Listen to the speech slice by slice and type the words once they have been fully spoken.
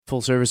Full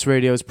Service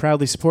Radio is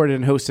proudly supported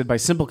and hosted by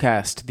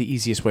Simplecast, the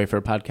easiest way for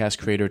a podcast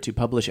creator to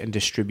publish and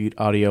distribute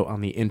audio on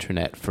the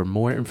internet. For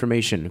more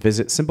information,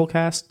 visit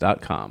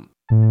simplecast.com.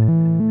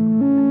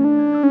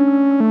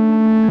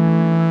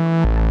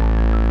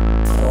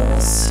 Full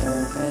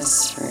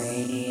Service Radio.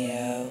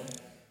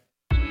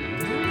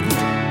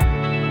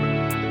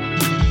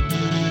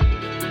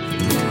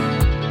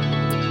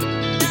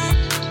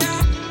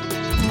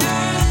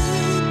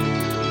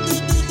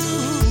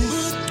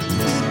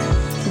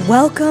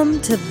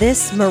 Welcome to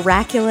This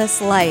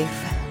Miraculous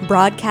Life,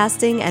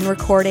 broadcasting and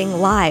recording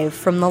live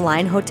from the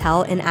Line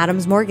Hotel in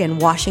Adams Morgan,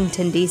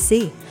 Washington,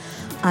 D.C.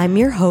 I'm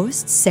your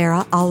host,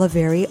 Sarah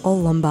Oliveri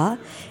Olumba,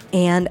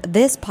 and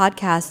this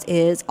podcast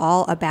is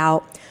all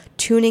about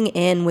tuning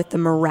in with the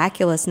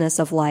miraculousness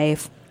of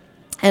life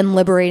and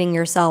liberating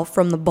yourself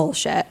from the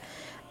bullshit.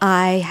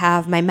 I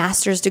have my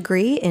master's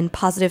degree in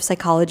positive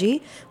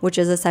psychology, which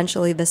is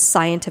essentially the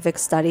scientific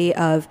study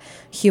of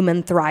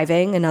human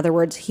thriving. In other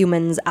words,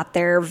 humans at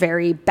their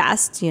very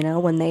best,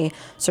 when they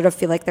sort of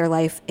feel like their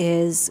life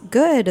is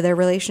good, their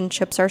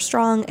relationships are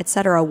strong,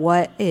 etc.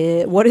 What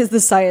is the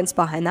science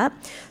behind that?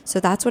 So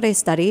that's what I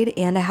studied,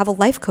 and I have a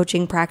life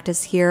coaching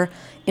practice here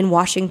in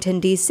Washington,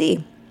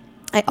 D.C.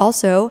 I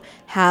also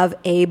have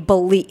a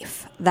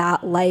belief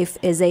that life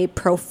is a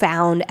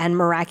profound and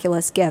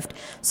miraculous gift.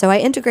 So I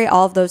integrate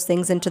all of those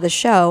things into the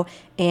show,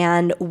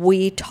 and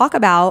we talk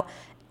about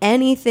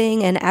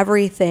anything and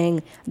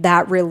everything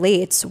that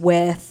relates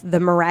with the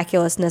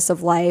miraculousness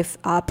of life,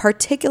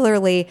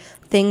 particularly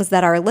things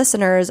that our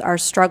listeners are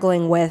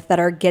struggling with that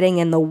are getting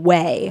in the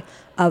way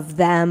of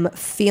them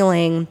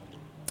feeling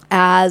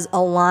as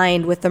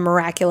aligned with the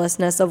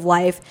miraculousness of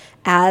life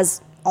as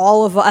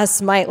all of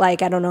us might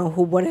like. I don't know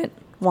who wouldn't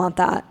want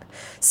that.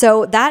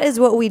 So that is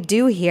what we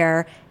do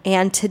here.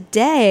 And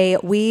today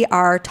we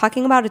are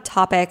talking about a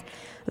topic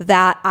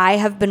that I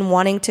have been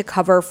wanting to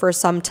cover for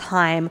some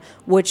time,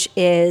 which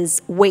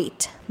is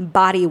weight,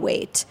 body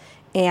weight,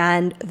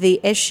 and the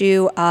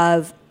issue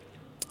of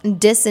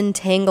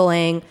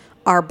disentangling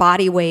our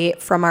body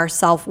weight from our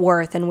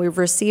self-worth. And we've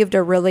received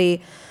a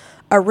really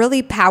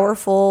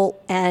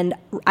powerful and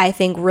I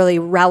think really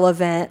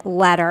relevant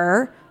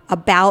letter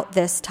about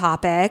this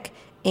topic.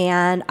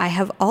 And I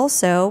have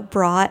also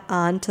brought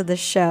onto the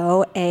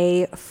show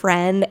a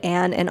friend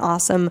and an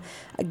awesome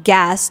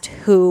guest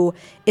who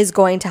is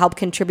going to help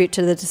contribute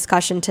to the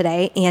discussion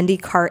today, Andy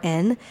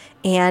Carton.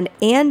 And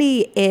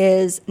Andy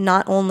is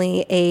not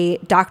only a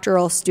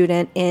doctoral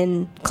student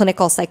in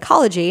clinical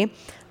psychology,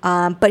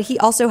 but he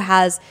also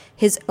has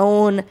his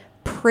own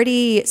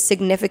pretty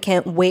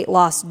significant weight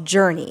loss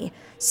journey.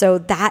 So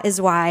that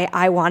is why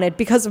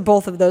because of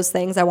both of those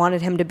things, I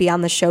wanted him to be on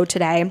the show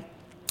today,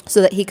 so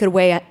that he could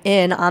weigh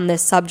in on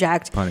this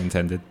subject. Pun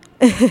intended.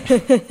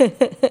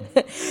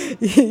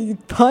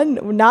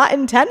 Pun not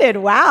intended.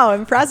 Wow,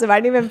 impressive. I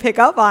didn't even pick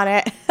up on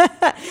it.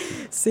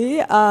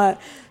 See?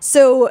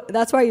 So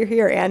that's why you're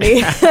here,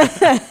 Andy,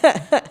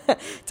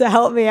 to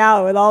help me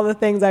out with all the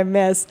things I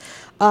miss.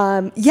 How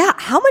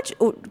much,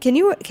 can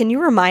you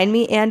remind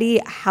me,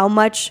 Andy, how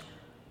much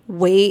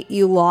weight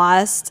you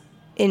lost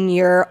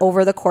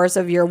over the course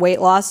of your weight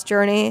loss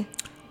journey?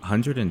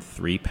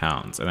 103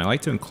 pounds. And I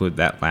like to include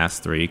that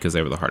last three because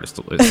they were the hardest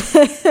to lose.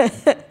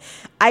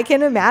 I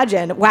can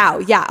imagine. Wow.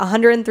 Yeah.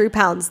 103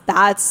 pounds.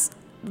 That's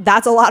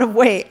a lot of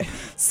weight.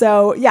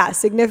 So yeah,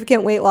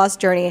 significant weight loss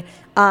journey.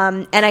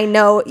 And I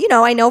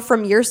know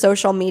from your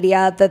social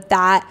media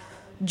that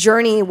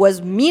journey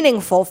was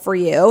meaningful for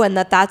you and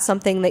that's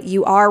something that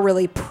you are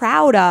really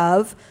proud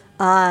of.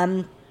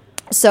 But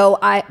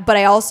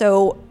I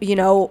also,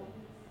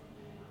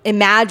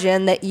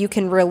 imagine that you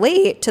can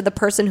relate to the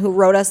person who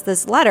wrote us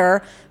this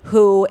letter,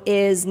 who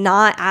is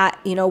not at,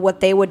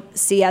 what they would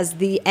see as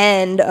the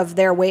end of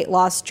their weight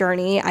loss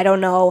journey. I don't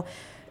know,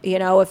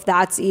 if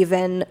that's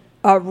even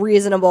a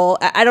reasonable,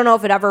 I don't know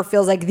if it ever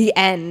feels like the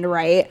end,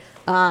 right?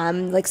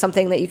 Like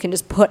something that you can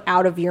just put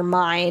out of your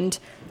mind.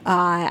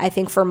 I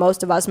think for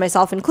most of us,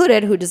 myself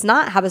included, who does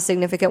not have a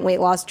significant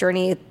weight loss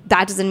journey,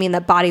 that doesn't mean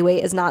that body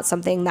weight is not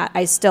something that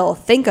I still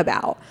think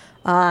about.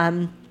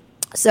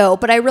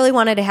 But I really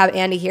wanted to have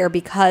Andy here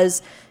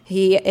because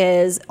he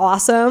is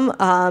awesome,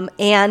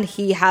 and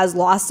he has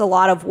lost a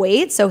lot of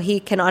weight, so he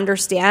can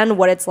understand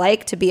what it's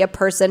like to be a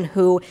person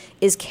who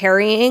is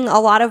carrying a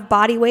lot of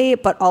body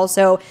weight, but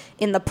also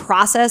in the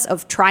process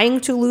of trying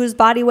to lose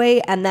body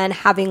weight and then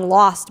having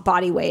lost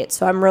body weight.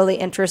 So I'm really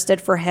interested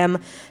for him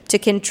to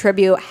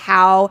contribute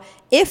how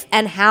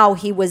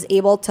he was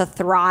able to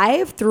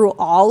thrive through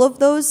all of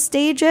those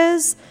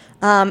stages.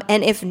 And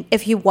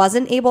if he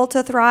wasn't able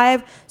to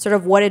thrive, sort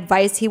of what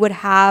advice he would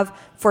have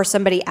for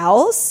somebody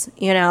else,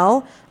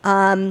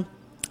 And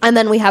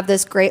then we have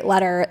this great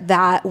letter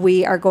that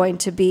we are going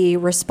to be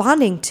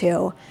responding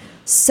to.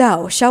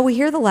 So, shall we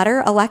hear the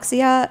letter?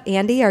 Alexia,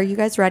 Andy, are you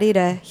guys ready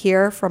to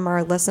hear from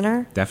our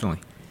listener? Definitely.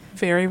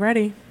 Very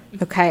ready.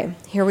 Okay,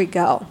 here we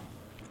go.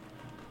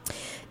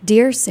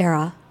 Dear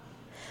Sarah,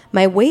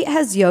 my weight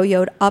has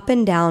yo-yoed up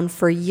and down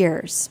for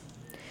years.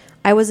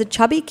 I was a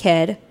chubby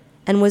kid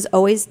and was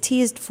always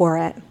teased for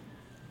it.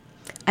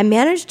 I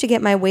managed to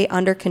get my weight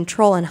under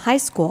control in high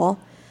school,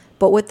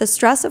 but with the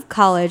stress of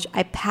college,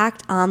 I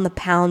packed on the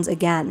pounds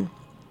again.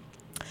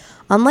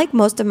 Unlike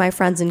most of my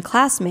friends and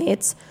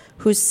classmates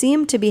who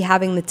seemed to be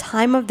having the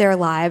time of their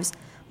lives,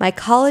 my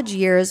college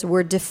years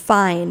were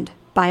defined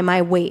by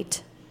my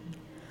weight.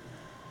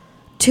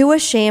 Too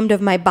ashamed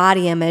of my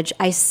body image,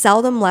 I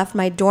seldom left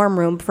my dorm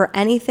room for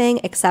anything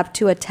except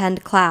to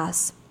attend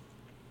class.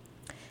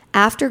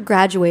 After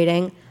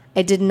graduating,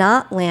 I did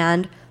not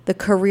land the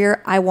career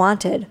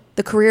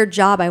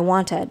job I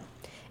wanted.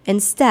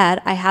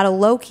 Instead, I had a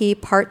low-key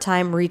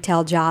part-time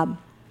retail job.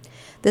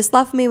 This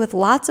left me with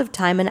lots of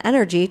time and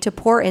energy to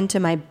pour into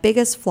my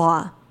biggest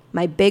flaw,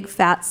 my big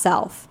fat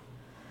self.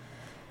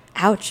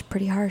 Ouch,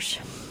 pretty harsh.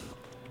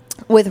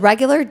 With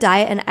regular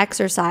diet and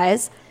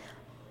exercise,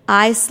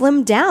 I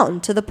slimmed down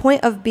to the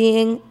point of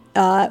being,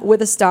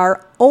 with a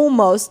star,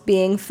 almost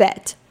being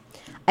fit.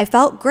 I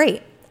felt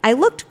great. I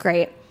looked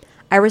great.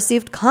 I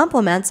received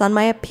compliments on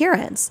my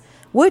appearance,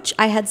 which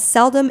I had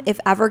seldom, if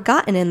ever,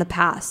 gotten in the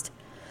past.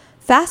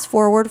 Fast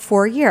forward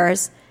 4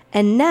 years,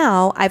 and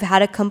now I've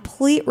had a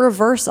complete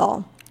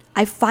reversal.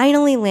 I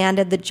finally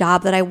landed the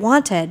job that I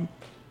wanted.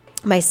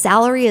 My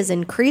salary is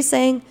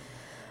increasing,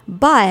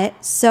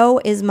 but so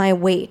is my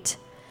weight.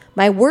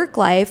 My work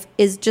life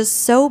is just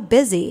so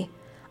busy.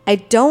 I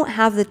don't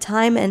have the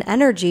time and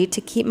energy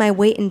to keep my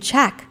weight in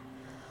check.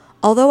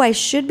 Although I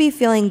should be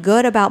feeling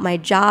good about my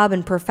job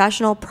and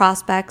professional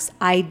prospects,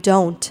 I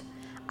don't.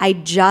 I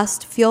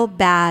just feel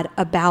bad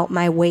about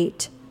my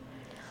weight.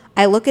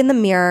 I look in the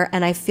mirror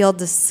and I feel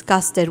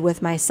disgusted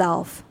with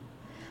myself.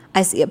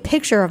 I see a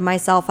picture of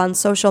myself on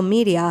social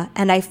media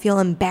and I feel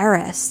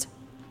embarrassed.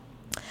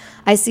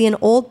 I see an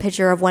old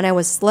picture of when I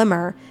was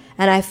slimmer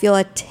and I feel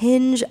a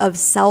tinge of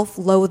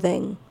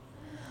self-loathing.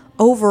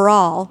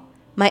 Overall,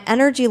 my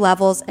energy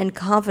levels and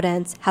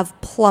confidence have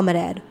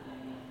plummeted.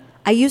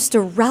 I used to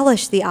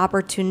relish the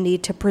opportunity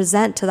to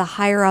present to the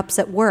higher-ups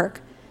at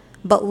work,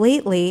 but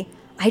lately,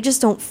 I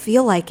just don't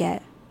feel like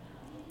it.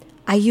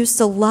 I used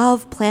to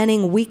love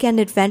planning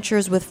weekend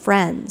adventures with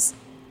friends.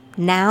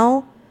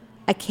 Now,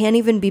 I can't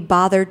even be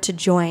bothered to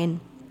join.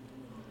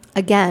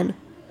 Again,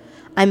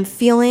 I'm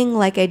feeling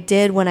like I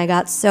did when I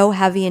got so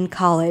heavy in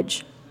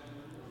college.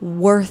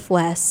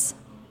 Worthless.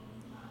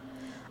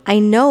 I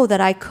know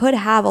that I could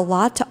have a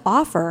lot to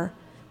offer,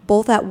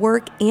 both at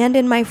work and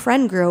in my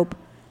friend group,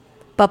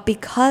 but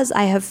because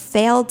I have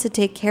failed to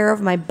take care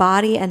of my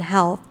body and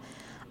health,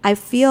 I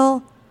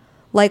feel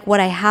like what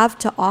I have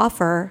to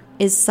offer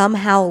is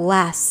somehow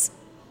less.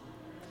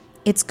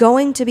 It's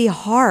going to be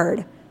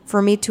hard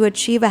for me to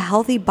achieve a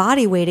healthy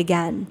body weight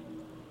again.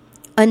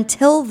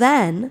 Until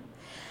then,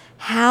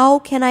 how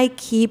can I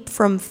keep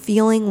from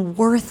feeling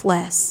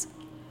worthless?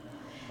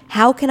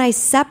 How can I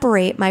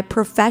separate my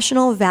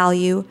professional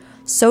value,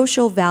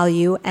 social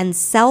value, and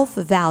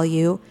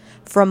self-value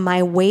from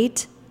my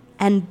weight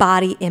and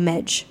body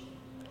image?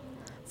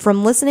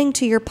 From listening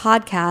to your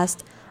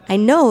podcast, I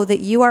know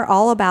that you are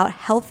all about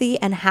healthy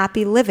and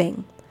happy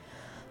living.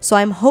 So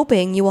I'm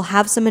hoping you will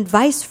have some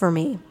advice for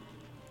me.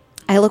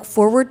 I look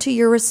forward to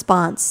your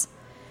response.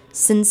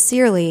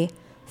 Sincerely,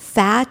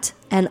 Fat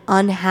and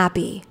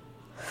Unhappy.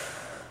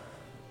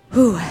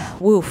 Whew,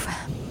 woof.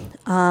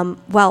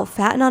 Well,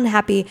 Fat and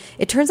Unhappy,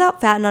 it turns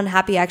out Fat and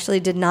Unhappy actually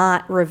did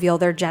not reveal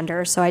their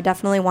gender. So I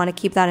definitely want to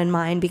keep that in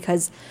mind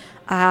because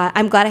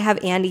I'm glad I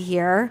have Andy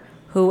here,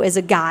 who is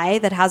a guy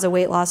that has a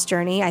weight loss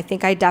journey. I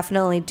think I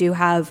definitely do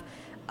have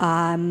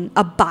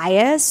a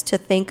bias to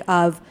think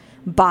of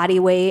body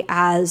weight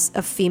as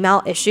a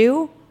female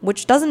issue,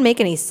 which doesn't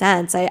make any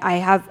sense.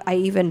 I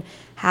even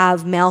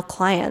have male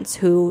clients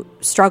who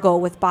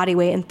struggle with body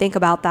weight and think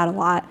about that a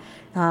lot.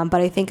 But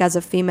I think as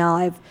a female,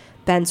 I've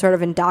been sort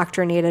of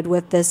indoctrinated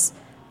with this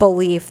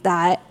belief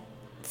that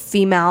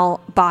female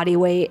body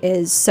weight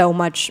is so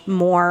much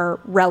more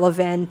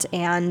relevant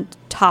and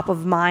top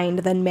of mind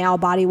than male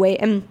body weight.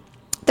 And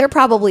there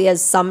probably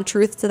is some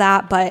truth to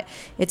that, but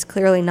it's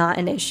clearly not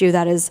an issue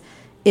that is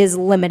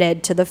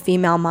limited to the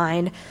female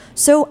mind.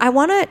 So I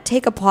want to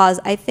take a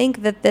pause. I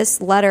think that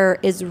this letter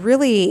is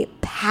really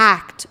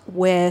packed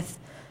with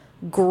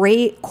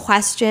great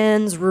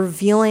questions,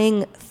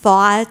 revealing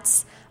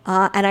thoughts,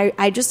 and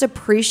I just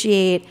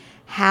appreciate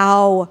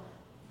how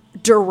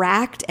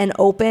direct and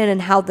open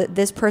and how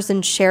this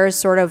person shares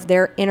sort of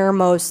their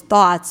innermost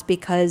thoughts,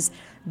 because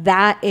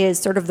that is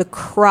sort of the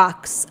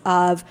crux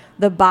of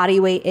the body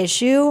weight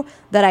issue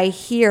that I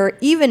hear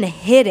even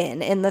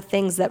hidden in the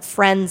things that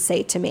friends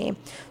say to me.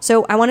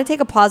 So I want to take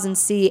a pause and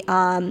see,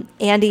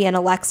 Andy and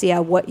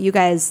Alexia, what you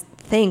guys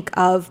think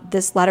of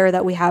this letter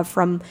that we have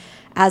from,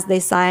 as they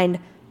signed,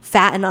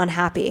 Fat and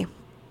Unhappy.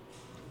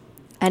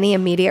 Any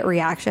immediate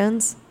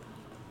reactions?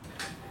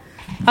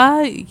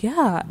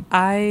 Yeah,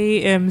 I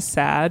am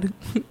sad.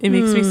 It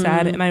makes me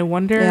sad. And I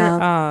wonder,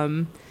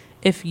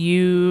 if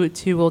you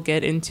two will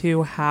get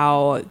into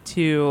how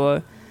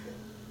to,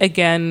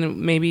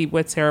 again, maybe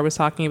what Sarah was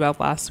talking about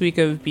last week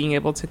of being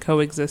able to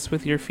coexist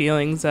with your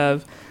feelings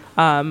of,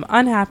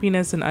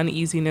 unhappiness and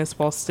uneasiness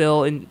while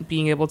still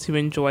being able to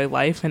enjoy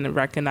life and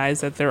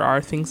recognize that there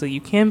are things that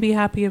you can be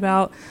happy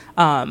about.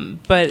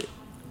 But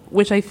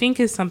which I think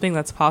is something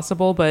that's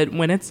possible. But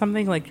when it's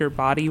something like your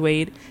body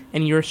weight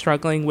and you're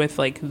struggling with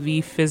like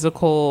the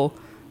physical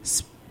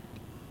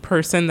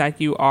person that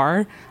you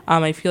are,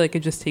 I feel like it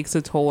just takes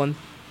a toll on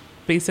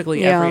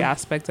basically every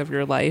aspect of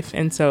your life.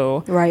 And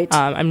so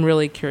I'm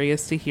really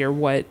curious to hear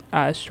what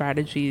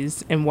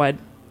strategies and what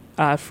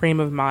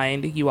frame of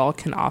mind you all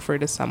can offer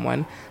to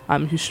someone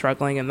who's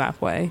struggling in that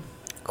way.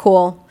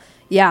 Cool.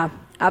 Yeah,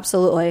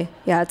 absolutely.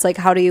 Yeah, it's like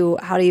how do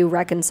you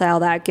reconcile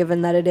that,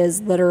 given that it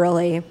is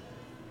literally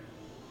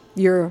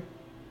the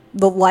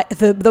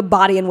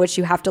body in which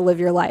you have to live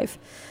your life.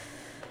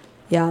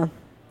 Yeah.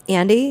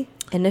 Andy,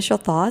 initial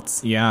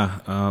thoughts?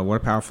 Yeah, what a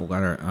powerful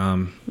letter.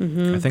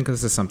 I think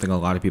this is something a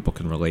lot of people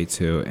can relate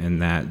to, in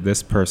that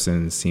this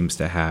person seems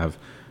to have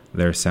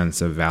their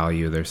sense of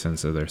value, their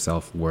sense of their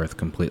self-worth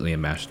completely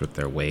enmeshed with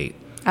their weight.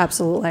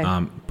 Absolutely.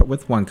 But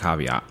with one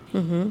caveat.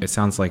 It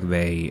sounds like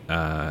they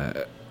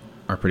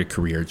are pretty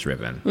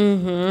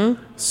career-driven.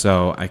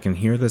 So I can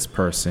hear this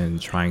person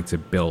trying to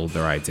build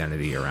their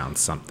identity around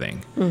something,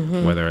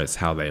 whether it's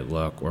how they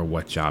look or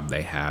what job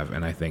they have,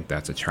 and I think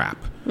that's a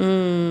trap.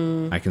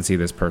 I can see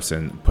this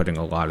person putting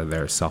a lot of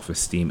their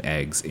self-esteem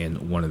eggs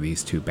in one of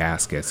these two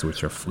baskets,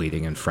 which are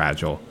fleeting and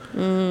fragile.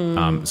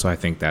 So I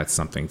think that's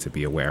something to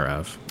be aware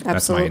of.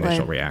 Absolutely. That's my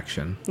initial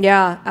reaction.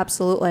 Yeah,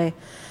 absolutely.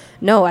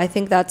 No, I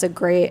think that's a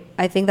great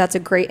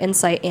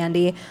insight,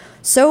 Andy.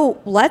 So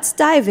let's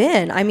dive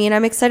in. I mean,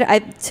 I'm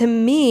excited. To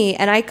me,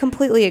 and I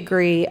completely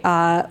agree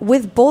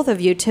with both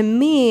of you, to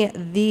me,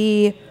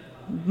 the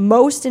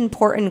most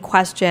important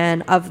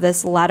question of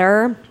this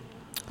letter,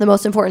 the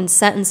most important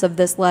sentence of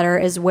this letter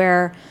is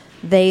where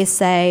they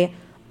say,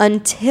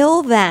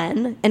 until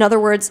then, in other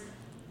words,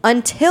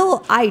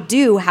 until I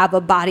do have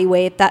a body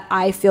weight that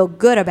I feel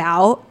good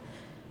about,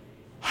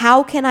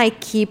 how can I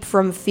keep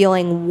from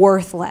feeling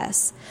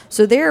worthless?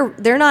 So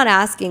they're not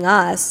asking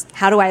us,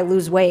 how do I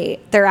lose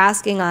weight? They're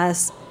asking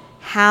us,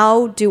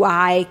 how do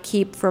I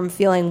keep from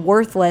feeling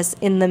worthless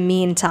in the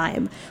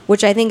meantime?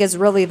 Which I think is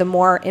really the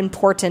more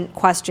important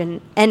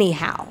question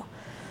anyhow.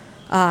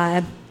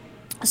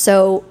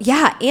 So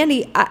yeah,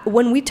 Andy,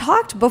 when we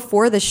talked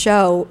before the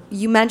show,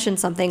 you mentioned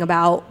something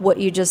about what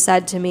you just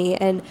said to me.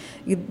 And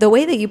the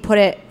way that you put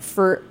it,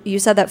 you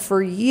said that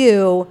for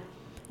you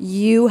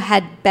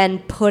had been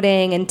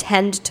putting and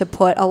tend to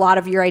put a lot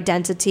of your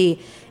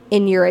identity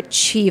in your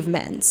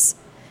achievements.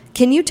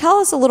 Can you tell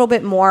us a little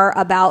bit more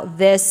about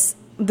this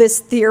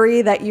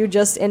theory that you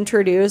just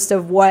introduced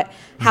of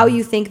how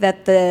you think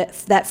that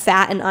that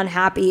fat and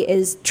unhappy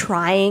is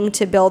trying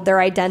to build their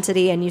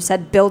identity? And you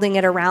said building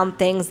it around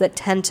things that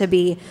tend to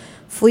be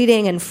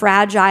fleeting and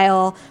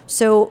fragile.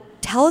 So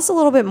tell us a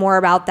little bit more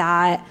about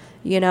that.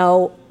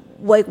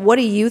 Like, what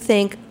do you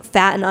think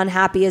fat and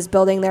unhappy is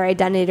building their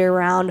identity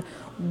around?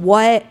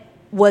 What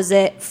was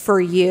it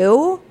for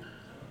you?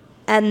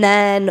 And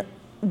then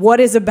what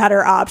is a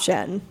better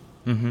option?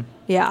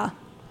 Yeah,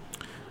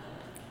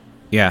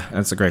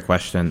 that's a great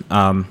question.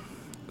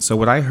 So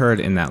what I heard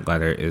in that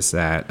letter is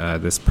that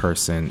this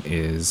person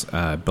is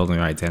building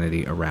their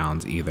identity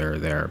around either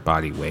their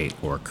body weight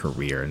or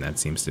career, and that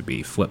seems to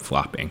be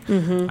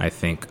flip-flopping. I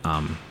think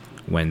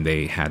when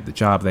they had the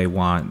job they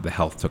want, the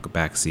health took a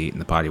backseat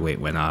and the body weight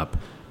went up.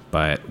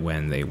 But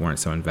when they weren't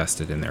so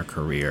invested in their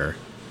career,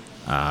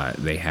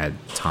 they had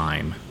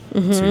time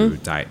to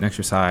diet and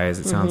exercise,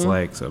 it sounds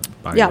like. So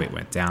body weight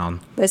went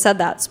down. They said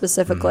that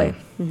specifically.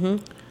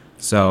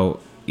 So,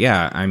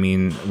 yeah, I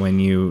mean, when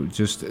you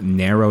just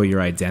narrow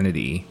your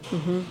identity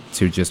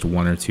to just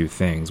one or two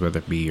things, whether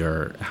it be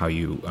how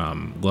you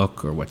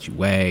look or what you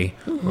weigh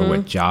or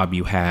what job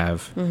you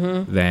have,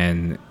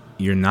 then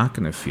you're not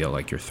going to feel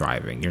like you're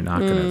thriving. You're not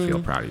going to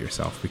feel proud of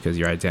yourself, because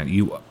your identity,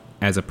 you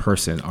as a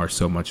person are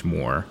so much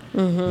more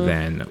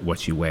than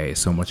what you weigh,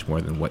 so much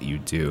more than what you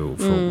do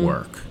for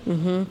work.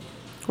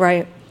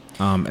 Right.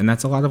 And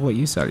that's a lot of what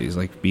you said, is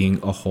like being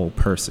a whole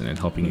person and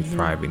helping you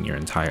thrive in your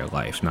entire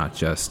life, not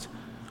just,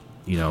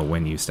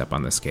 when you step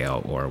on the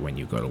scale or when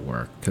you go to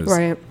work. Because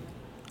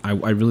I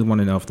really want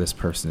to know if this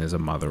person is a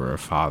mother or a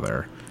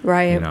father.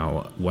 Right.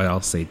 What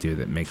else they do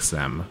that makes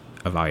them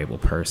a valuable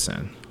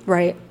person.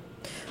 Right.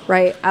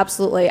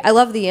 Absolutely. I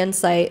love the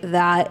insight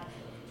that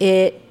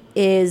it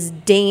is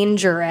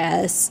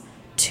dangerous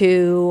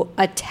to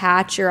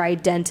attach your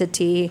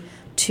identity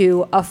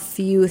to a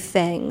few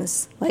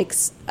things, like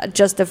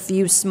just a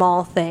few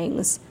small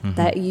things,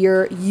 that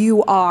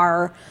you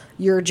are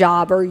your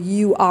job or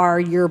you are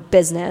your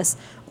business,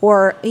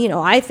 or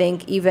I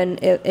think even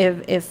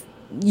if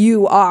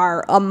you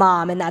are a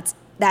mom and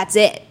that's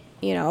it,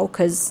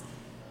 because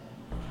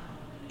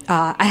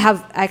I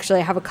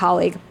have a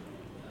colleague,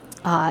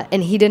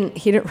 and he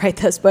didn't write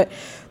this, but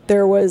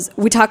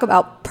we talk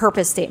about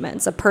purpose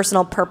statements, a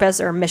personal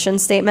purpose or mission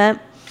statement.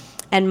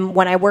 And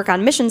when I work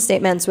on mission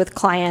statements with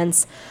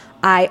clients,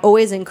 I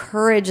always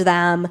encourage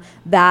them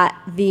that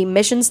the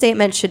mission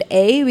statement should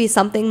be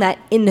something that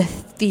in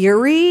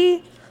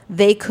theory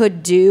they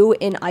could do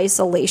in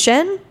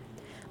isolation,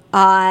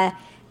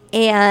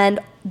 and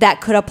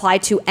that could apply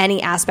to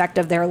any aspect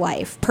of their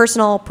life,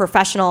 personal,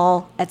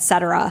 professional,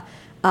 etc.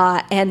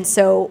 And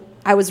so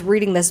I was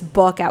reading this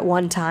book at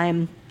one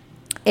time,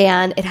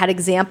 and it had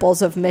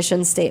examples of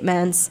mission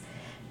statements,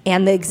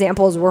 and the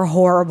examples were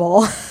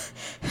horrible.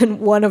 And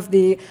one of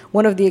the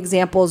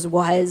examples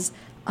was,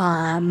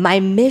 my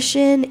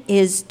mission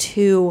is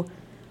to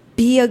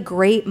be a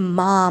great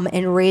mom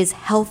and raise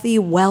healthy,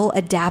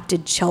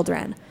 well-adapted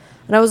children.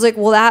 And I was like,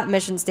 well, that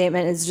mission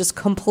statement is just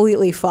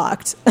completely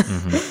fucked.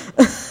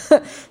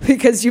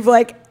 Because you've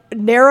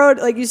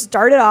you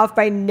started off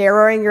by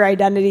narrowing your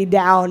identity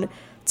down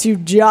to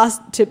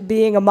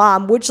being a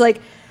mom, which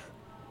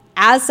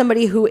as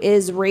somebody who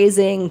is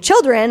raising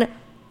children,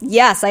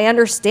 yes, I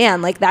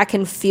understand. That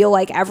can feel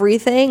like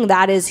everything.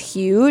 That is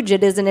huge.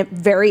 It is a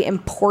very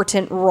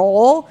important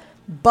role.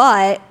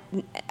 But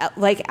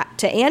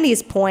to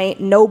Andy's point,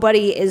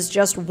 nobody is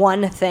just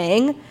one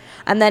thing.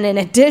 And then in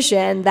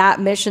addition, that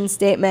mission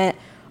statement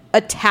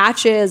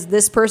attaches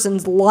this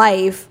person's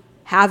life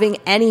having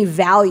any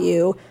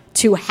value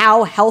to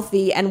how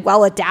healthy and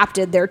well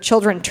adapted their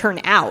children turn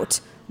out,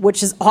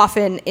 which is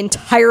often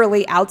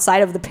entirely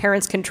outside of the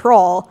parent's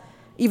control,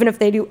 even if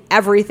they do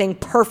everything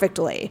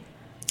perfectly.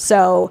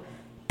 So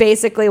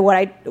basically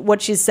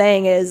what she's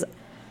saying is,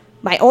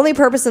 my only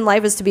purpose in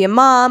life is to be a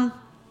mom,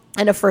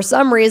 and if for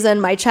some reason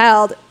my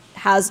child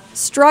has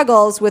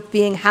struggles with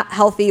being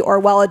healthy or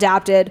well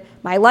adapted,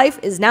 my life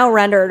is now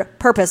rendered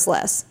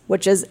purposeless,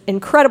 which is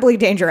incredibly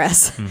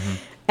dangerous. Mm-hmm.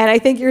 And I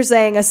think you're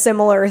saying a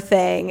similar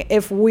thing.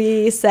 If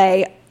we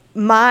say,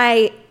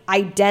 my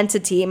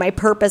identity, my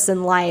purpose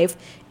in life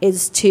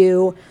is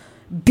to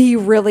be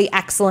really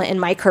excellent in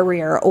my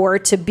career, or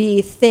to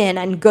be thin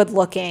and good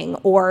looking,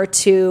 or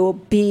to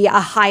be a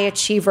high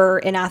achiever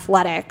in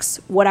athletics,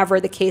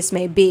 whatever the case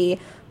may be,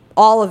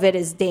 all of it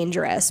is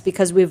dangerous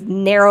because we've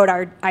narrowed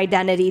our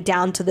identity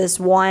down to this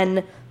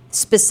one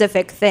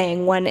specific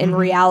thing, when in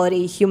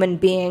reality, human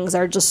beings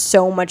are just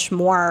so much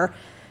more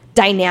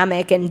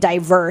dynamic and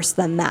diverse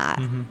than that.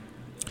 Mm-hmm.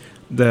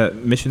 The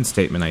mission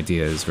statement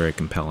idea is very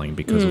compelling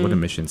because what a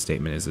mission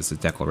statement is a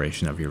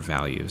declaration of your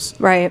values.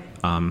 Right.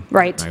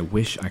 Right. I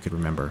wish I could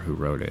remember who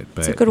wrote it,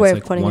 but it's a good way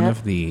of putting it. One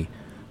of the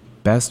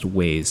best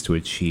ways to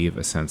achieve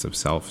a sense of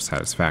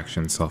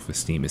self-satisfaction,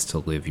 self-esteem is to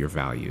live your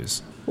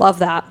values. Love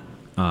that.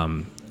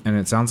 And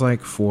it sounds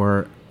like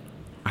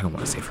I don't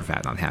want to say for fat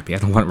and unhappy. I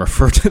don't want to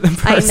refer to them.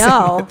 I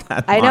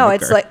know.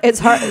 It's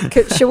hard.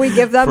 Should we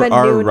give them a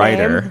new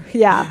name?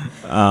 Yeah.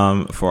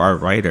 For our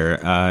writer,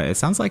 it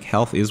sounds like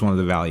health is one of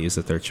the values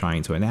that they're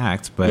trying to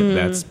enact, but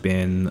that's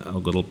been a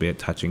little bit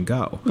touch and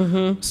go.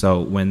 Mm-hmm. So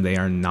when they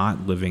are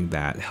not living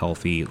that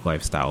healthy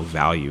lifestyle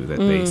value that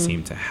they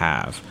seem to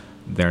have,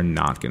 they're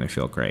not going to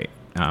feel great.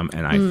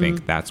 And I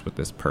think that's what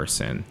this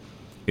person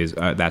is.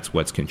 That's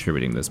what's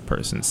contributing this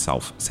person's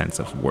sense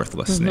of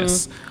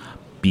worthlessness.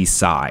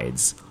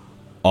 Besides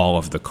all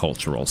of the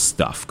cultural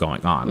stuff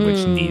going on,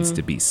 which needs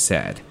to be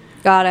said.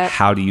 Got it.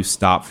 How do you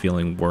stop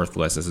feeling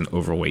worthless as an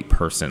overweight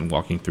person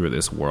walking through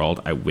this world?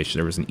 I wish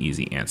there was an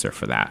easy answer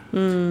for that,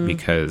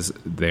 because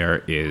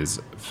there is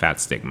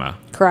fat stigma.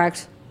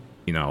 Correct.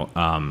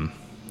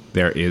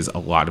 There is a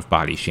lot of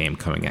body shame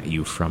coming at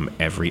you from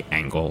every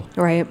angle.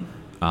 Right.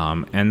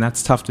 And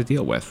that's tough to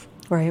deal with.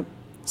 Right.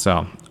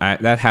 So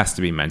that has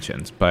to be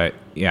mentioned. But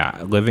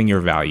yeah, living your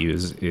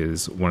values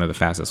is one of the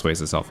fastest ways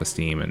to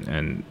self-esteem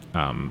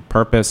and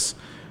purpose.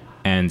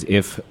 And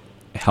if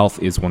health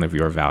is one of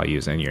your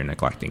values and you're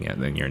neglecting it,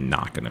 then you're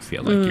not going to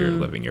feel like you're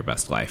living your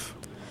best life.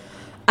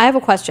 I have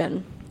a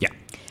question. Yeah.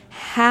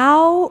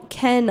 How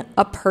can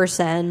a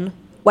person,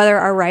 whether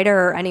a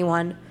writer or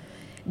anyone,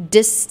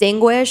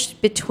 distinguish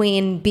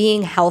between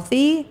being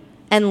healthy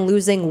and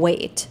losing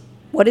weight?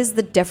 What is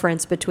the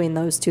difference between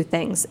those two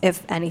things,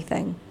 if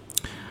anything?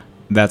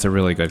 That's a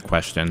really good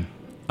question.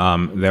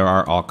 There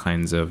are all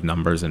kinds of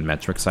numbers and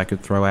metrics I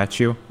could throw at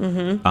you,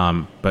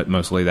 but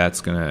mostly that's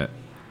going to,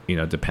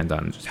 depend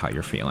on just how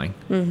you're feeling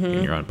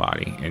in your own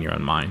body and your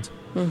own mind.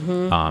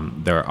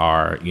 There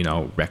are,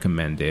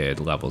 recommended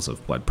levels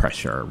of blood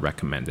pressure,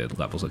 recommended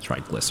levels of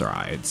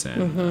triglycerides,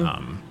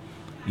 and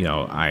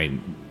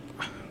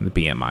the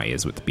BMI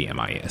is what the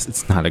BMI is.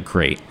 It's not a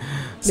great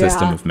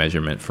system of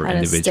measurement for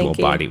individual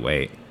body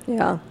weight.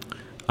 Yeah.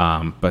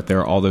 But there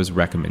are all those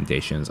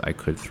recommendations I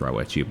could throw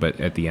at you. But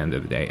at the end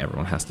of the day,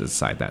 everyone has to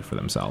decide that for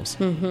themselves.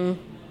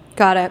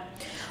 Got it.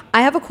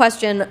 I have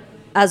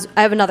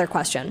another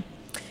question,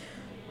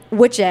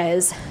 which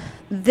is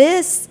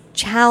this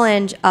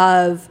challenge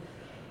of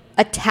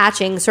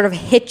attaching, sort of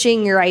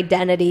hitching your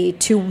identity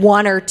to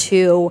one or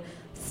two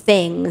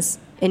things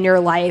in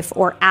your life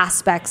or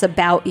aspects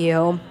about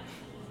you.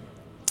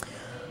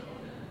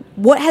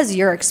 What has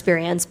your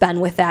experience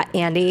been with that,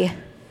 Andy?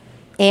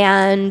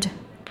 And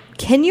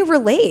can you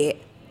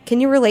relate? Can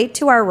you relate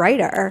to our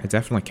writer? I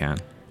definitely can.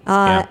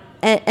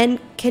 And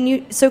can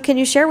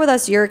you share with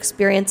us your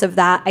experience of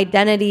that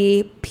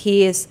identity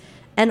piece,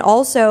 and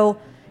also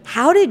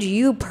how did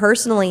you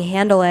personally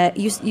handle it?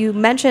 You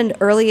mentioned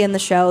early in the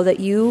show that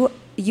you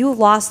you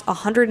lost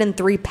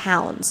 103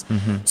 pounds.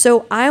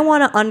 So I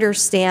want to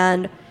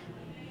understand,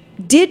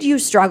 did you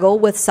struggle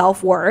with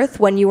self-worth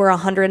when you were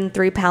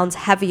 103 pounds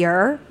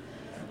heavier?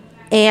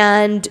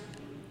 And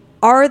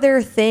are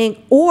there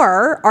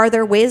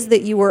ways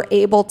that you were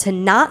able to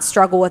not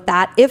struggle with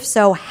that? If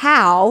so,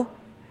 how?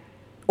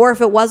 Or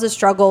if it was a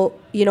struggle,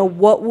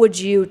 what would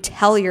you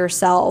tell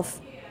yourself?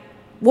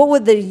 What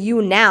would the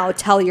you now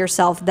tell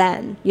yourself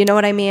then? You know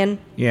what I mean?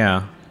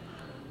 Yeah.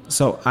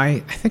 So I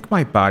think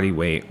my body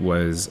weight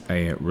was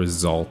a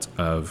result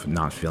of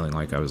not feeling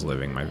like I was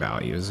living my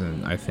values.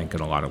 And I think in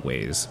a lot of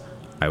ways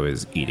I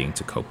was eating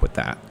to cope with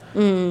that.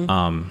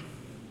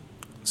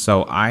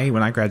 So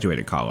when I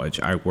graduated college,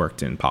 I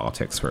worked in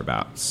politics for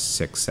about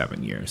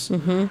 6-7 years.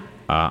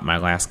 My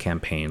last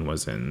campaign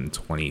was in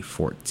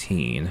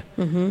 2014,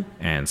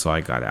 and so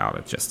I got out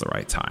at just the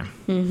right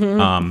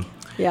time.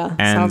 Yeah,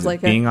 And sounds like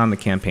being it. on the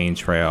campaign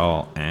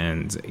trail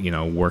and,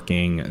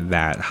 working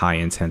that high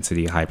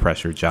intensity, high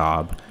pressure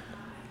job,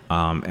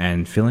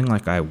 and feeling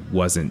like I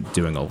wasn't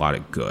doing a lot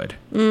of good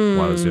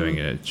while I was doing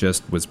it, it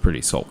just was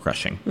pretty soul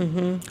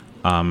crushing.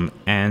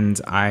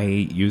 And I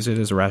use it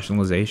as a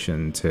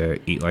rationalization to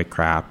eat like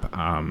crap.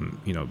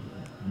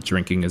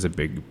 Drinking is a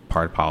big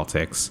part of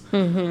politics.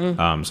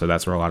 So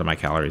that's where a lot of my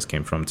calories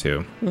came from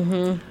too.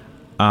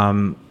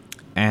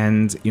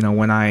 And,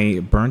 when I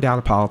burned out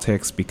of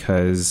politics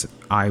because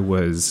I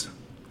was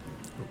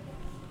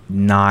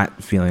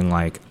not feeling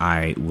like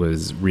I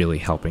was really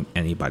helping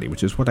anybody,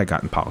 which is what I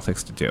got in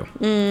politics to do.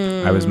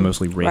 I was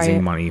mostly raising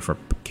Right. money for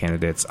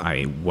candidates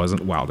I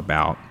wasn't wild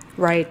about.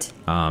 Right.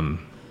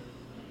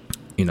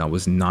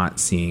 Was not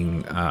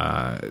seeing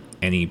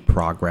any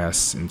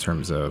progress in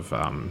terms of,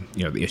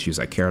 the issues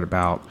I cared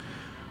about.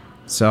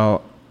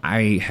 So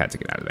I had to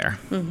get out of there.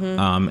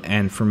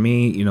 And for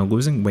me,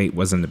 losing weight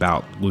wasn't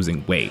about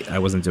losing weight. I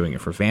wasn't doing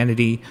it for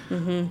vanity,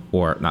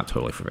 or not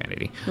totally for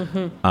vanity,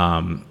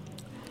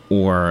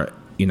 or,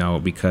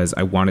 because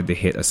I wanted to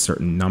hit a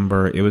certain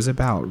number. It was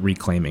about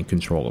reclaiming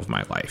control of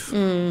my life,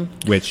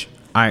 which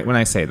when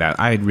I say that,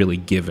 I had really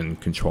given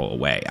control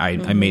away.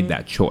 I made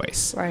that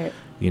choice. Right.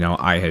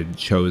 I had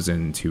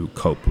chosen to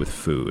cope with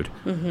food.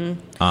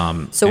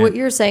 So what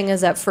you're saying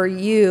is that for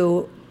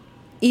you,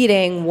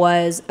 eating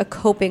was a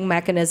coping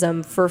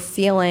mechanism for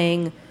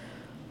feeling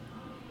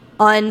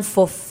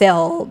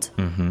unfulfilled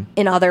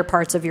in other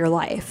parts of your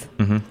life.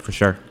 For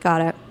sure.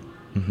 Got it.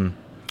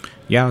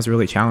 Yeah, it was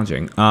really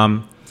challenging.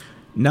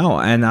 No,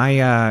 and I,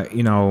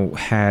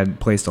 had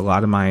placed a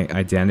lot of my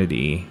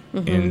identity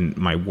in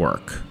my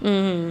work.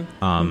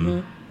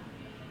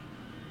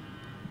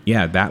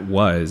 Yeah, that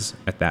was,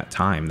 at that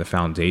time, the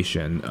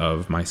foundation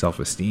of my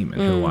self-esteem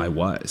and who I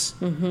was.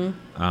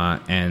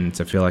 And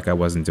to feel like I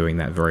wasn't doing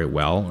that very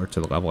well or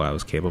to the level I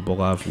was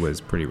capable of was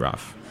pretty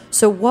rough.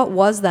 So what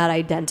was that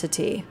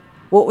identity?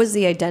 What was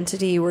the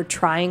identity you were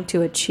trying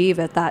to achieve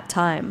at that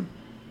time?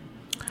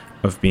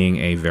 Of being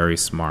a very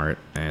smart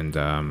and,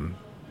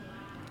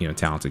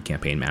 talented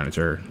campaign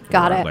manager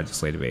Got or it.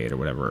 legislative aide or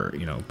whatever,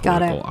 Got it.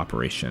 political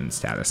operation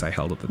status I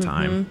held at the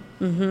time.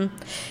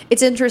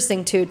 It's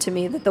interesting, too, to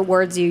me that the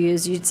words you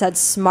said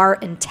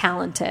smart and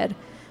talented,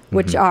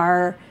 which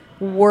are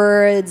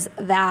words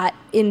that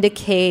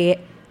indicate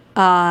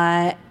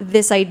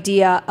this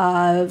idea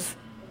of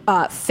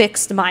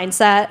fixed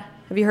mindset.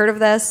 Have you heard of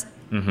this?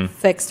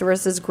 Fixed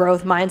versus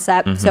growth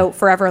mindset. So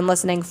for everyone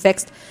listening,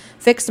 fixed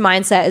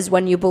mindset is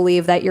when you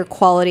believe that your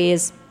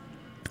qualities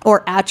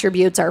or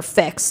attributes are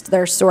fixed.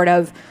 They're sort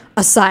of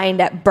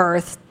assigned at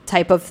birth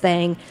type of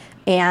thing.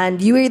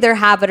 And you either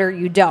have it or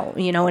you don't,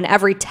 and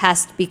every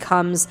test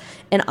becomes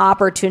an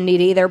opportunity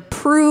to either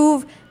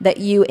prove that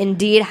you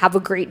indeed have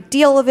a great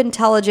deal of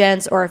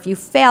intelligence, or if you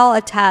fail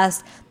a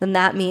test, then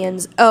that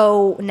means,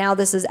 now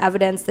this is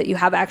evidence that you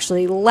have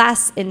actually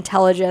less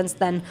intelligence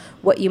than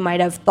what you might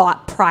have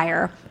thought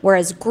prior.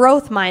 Whereas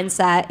growth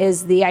mindset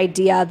is the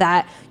idea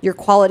that your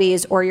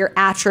qualities or your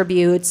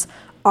attributes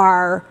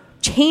are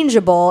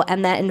changeable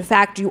and that, in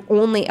fact, you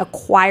only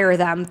acquire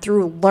them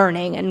through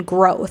learning and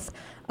growth.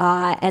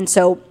 And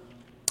so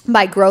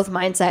by growth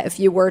mindset, if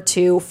you were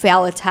to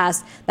fail a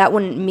test, that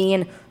wouldn't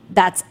mean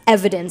that's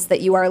evidence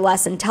that you are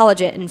less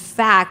intelligent. In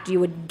fact, you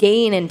would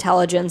gain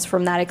intelligence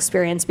from that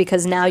experience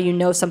because now you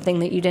know something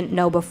that you didn't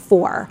know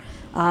before.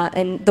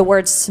 And the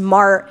words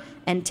smart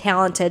and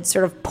talented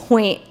sort of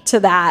point to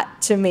that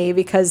to me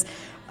because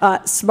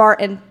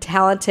smart and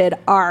talented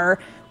are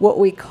what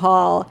we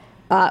call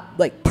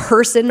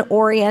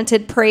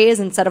person-oriented praise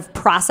instead of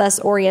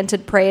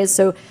process-oriented praise.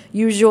 So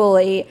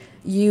usually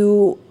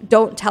you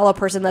don't tell a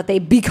person that they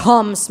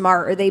become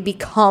smart or they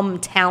become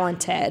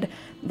talented.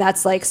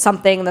 That's like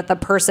something that the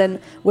person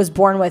was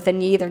born with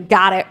and you either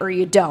got it or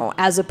you don't,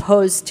 as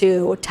opposed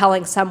to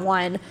telling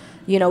someone,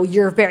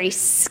 you're very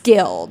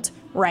skilled,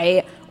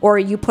 right? Or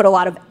you put a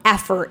lot of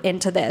effort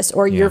into this,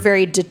 or you're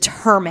very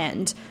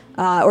determined,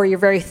 or you're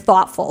very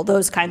thoughtful,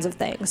 those kinds of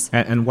things.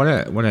 And what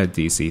a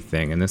DC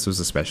thing, and this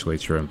was especially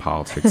true in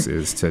politics,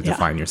 is to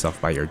define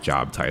yourself by your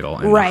job title,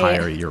 and the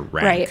higher your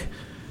rank,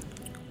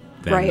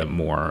 then the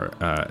more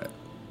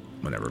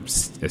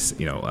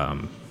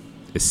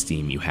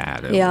esteem you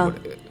had. Yeah.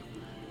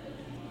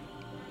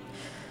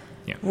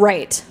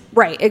 Right,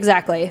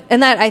 exactly.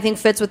 And that, I think,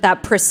 fits with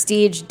that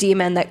prestige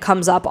demon that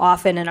comes up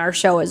often in our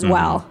show as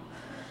well.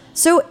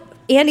 So,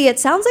 Andy, it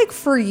sounds like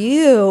for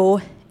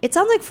you,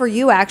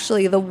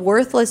 actually, the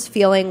worthless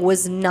feeling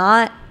was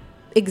not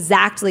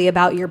exactly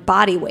about your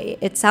body weight.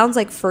 It sounds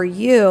like for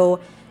you,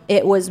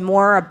 it was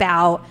more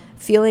about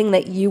feeling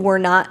that you were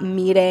not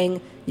meeting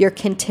your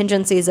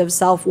contingencies of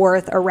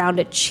self-worth around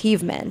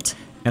achievement.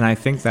 And I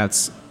think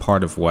that's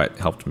part of what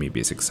helped me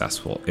be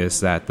successful,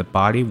 is that the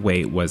body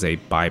weight was a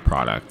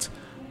byproduct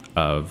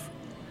of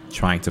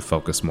trying to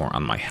focus more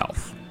on my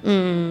health.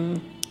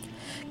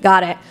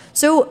 Got it.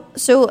 So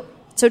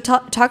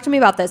talk to me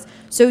about this.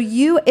 So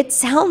it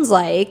sounds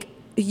like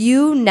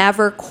you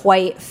never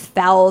quite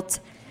felt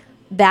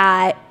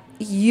that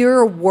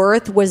your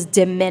worth was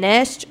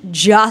diminished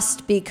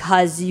just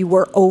because you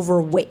were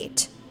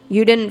overweight.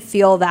 You didn't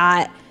feel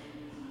that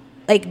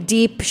like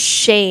deep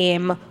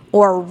shame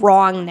or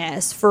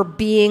wrongness for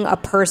being a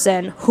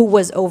person who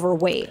was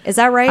overweight. Is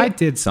that right? I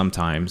did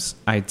sometimes.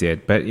 I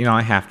did. But,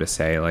 I have to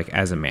say, like,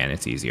 as a man,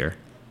 it's easier.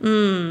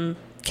 Can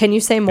you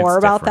say more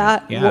It's about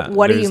different. that? Yeah,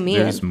 What do you mean?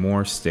 There's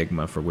more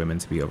stigma for women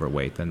to be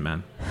overweight than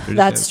men.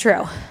 That's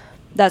true.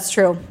 That's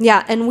true.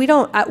 Yeah, and we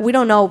don't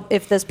know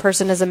if this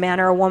person is a man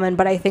or a woman,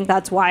 but I think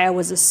that's why I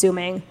was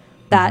assuming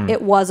that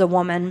it was a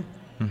woman.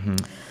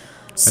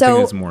 So I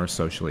think it's more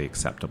socially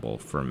acceptable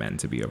for men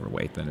to be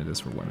overweight than it is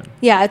for women.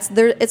 yeah,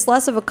 it's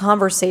less of a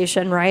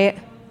conversation, right?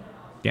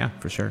 Yeah,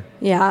 for sure.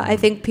 Yeah, I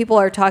think people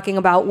are talking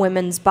about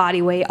women's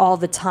body weight all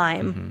the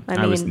time.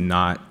 I was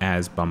not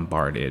as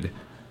bombarded,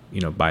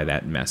 by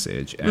that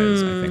message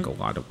as I think a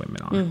lot of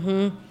women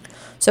are.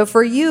 So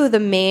for you, the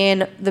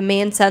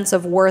main sense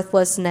of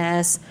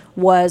worthlessness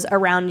was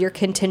around your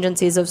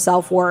contingencies of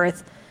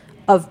self-worth,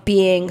 of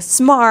being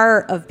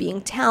smart, of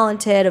being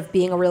talented, of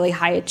being a really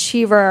high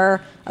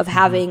achiever, of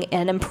having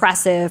an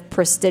impressive,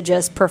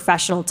 prestigious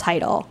professional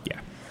title. Yeah.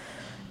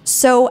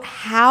 So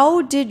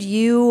how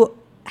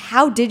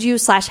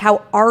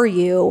are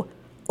you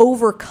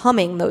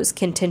overcoming those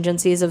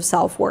contingencies of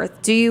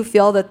self-worth? Do you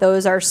feel that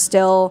those are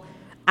still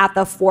at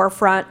the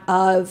forefront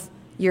of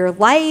your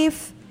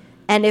life?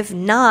 And if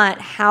not,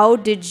 how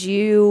did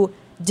you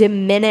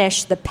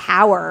diminish the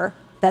power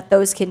that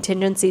those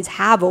contingencies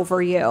have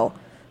over you?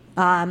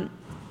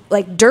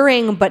 Like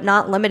during, but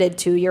not limited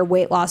to, your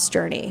weight loss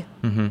journey.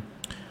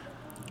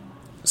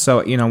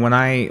 So, when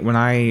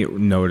I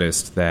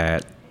noticed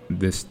that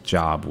this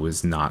job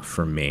was not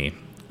for me,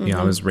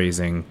 I was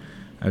going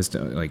to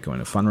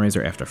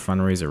fundraiser after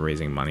fundraiser,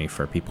 raising money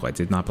for people I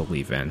did not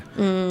believe in,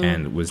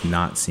 and was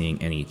not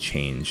seeing any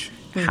change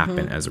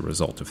happen as a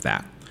result of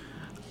that.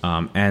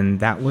 And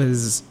that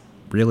was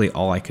really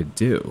all I could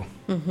do.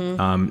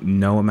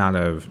 No amount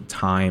of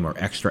time or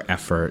extra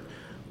effort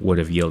would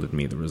have yielded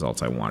me the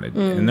results I wanted.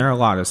 And there are a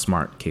lot of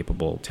smart,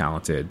 capable,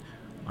 talented,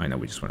 I know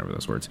we just went over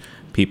those words,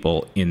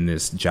 people in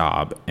this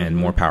job, and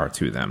more power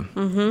to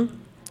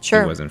them.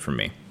 Sure. It wasn't for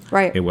me.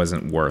 Right. It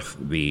wasn't worth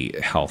the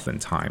health and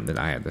time that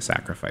I had to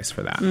sacrifice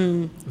for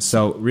that.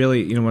 So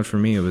really, for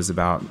me, it was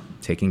about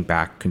taking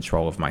back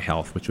control of my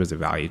health, which was a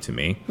value to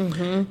me,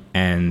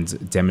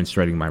 and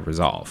demonstrating my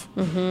resolve.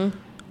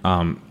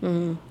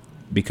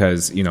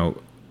 Because,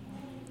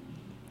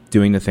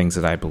 doing the things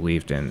that I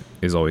believed in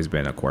has always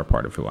been a core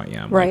part of who I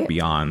am, Right. like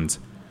beyond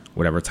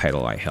whatever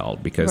title I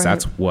held, because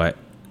that's what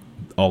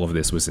all of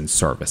this was in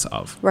service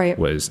of, Right.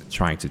 was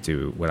trying to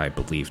do what I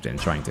believed in,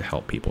 trying to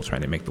help people,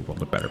 trying to make the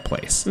world a better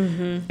place.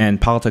 And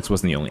politics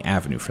wasn't the only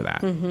avenue for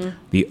that.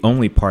 The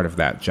only part of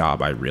that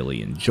job I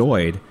really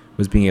enjoyed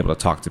was being able to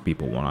talk to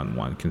people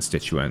one-on-one,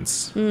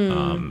 constituents,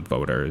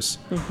 voters,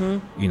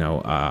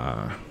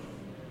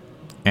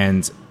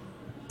 and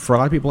for a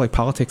lot of people, like,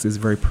 politics is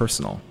very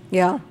personal.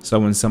 Yeah. So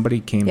when somebody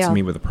came Yeah. to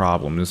me with a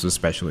problem, this was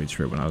especially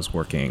true when I was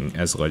working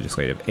as a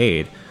legislative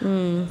aide,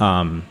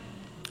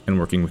 and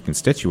working with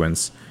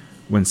constituents,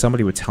 when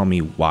somebody would tell me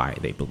why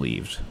they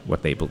believed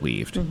what they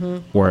believed,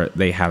 or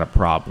they had a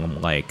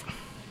problem, like,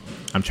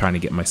 I'm trying to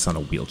get my son a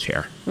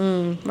wheelchair,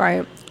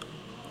 Right.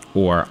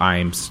 or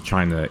I'm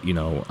trying to,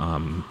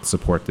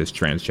 support this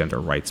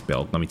transgender rights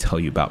bill. Let me tell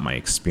you about my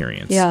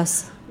experience.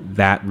 Yes.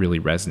 That really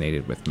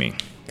resonated with me.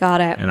 Got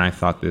it. And I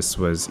thought this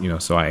was,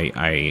 so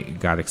I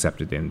got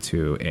accepted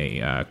into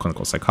a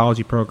clinical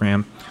psychology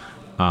program.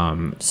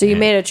 So you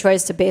made a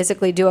choice to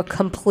basically do a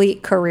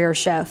complete career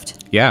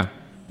shift Yeah.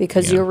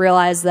 because you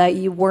realized that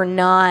you were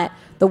not,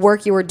 the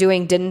work you were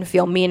doing didn't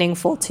feel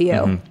meaningful to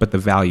you. But the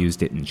values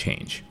didn't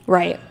change.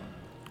 Right.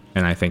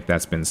 And I think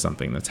that's been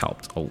something that's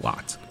helped a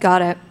lot.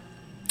 Got it.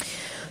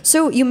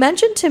 So you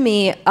mentioned to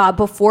me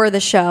before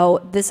the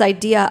show this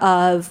idea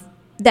of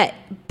that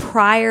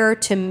prior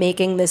to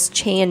making this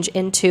change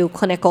into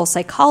clinical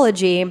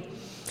psychology,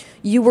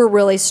 you were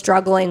really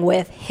struggling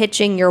with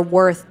hitching your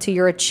worth to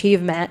your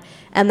achievement.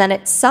 And then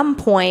at some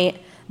point,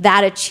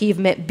 that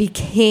achievement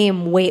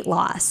became weight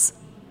loss.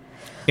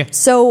 Yeah.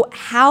 So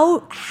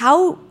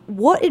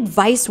what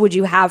advice would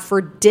you have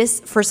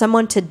for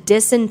someone to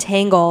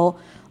disentangle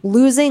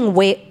losing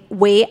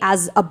weight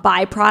as a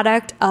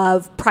byproduct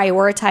of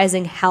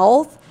prioritizing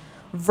health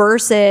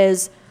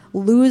versus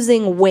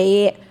losing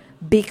weight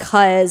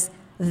because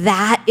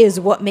that is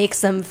what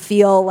makes them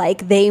feel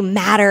like they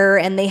matter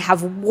and they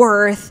have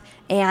worth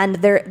and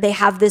they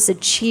have this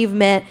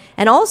achievement,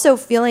 and also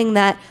feeling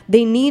that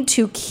they need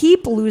to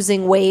keep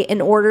losing weight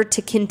in order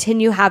to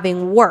continue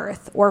having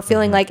worth, or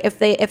feeling like if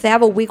they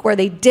have a week where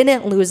they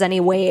didn't lose any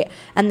weight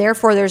and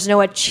therefore there's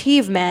no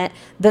achievement,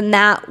 then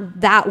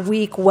that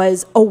week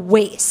was a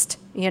waste,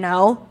 you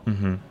know?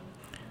 Mm-hmm.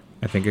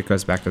 I think it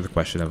goes back to the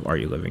question of, are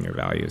you living your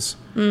values?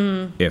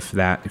 If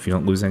you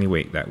don't lose any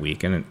weight that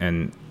week,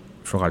 and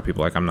for a lot of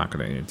people, like, I'm not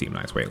going to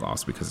demonize weight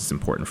loss because it's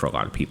important for a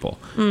lot of people.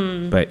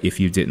 But if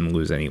you didn't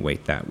lose any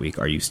weight that week,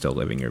 are you still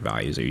living your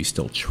values? Are you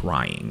still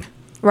trying?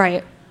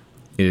 Right.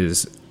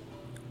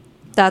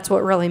 That's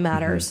what really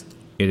matters.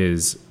 It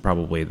is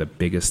probably the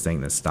biggest thing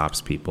that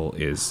stops people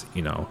is,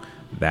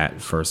 that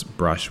first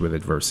brush with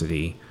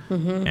adversity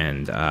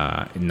and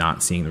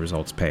not seeing the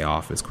results pay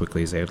off as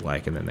quickly as they would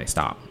like, and then they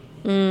stop.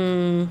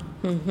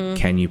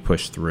 Can you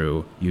push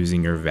through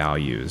using your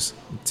values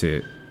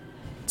to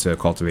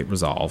cultivate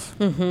resolve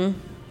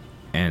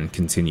and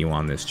continue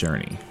on this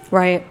journey?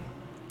 Right.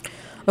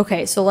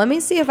 Okay, so let me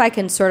see if I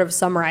can sort of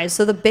summarize.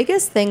 So the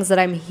biggest things that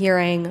I'm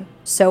hearing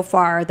so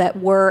far that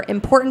were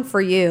important for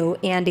you,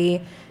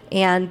 Andy,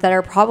 and that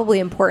are probably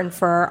important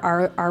for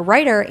our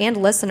writer and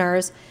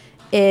listeners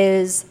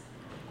is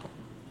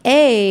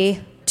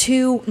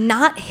to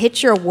not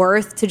hitch your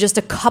worth to just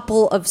a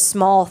couple of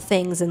small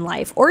things in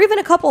life or even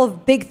a couple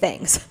of big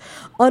things.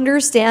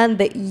 Understand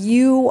that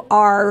you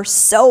are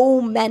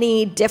so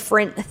many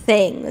different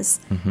things,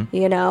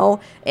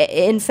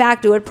 In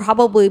fact, it would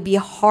probably be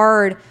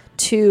hard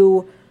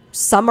to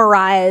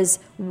summarize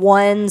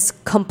one's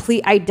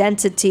complete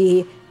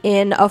identity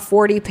in a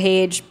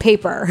 40-page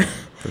paper.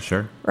 For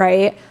sure.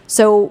 Right?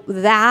 So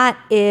that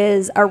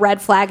is a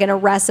red flag and a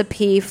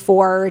recipe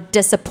for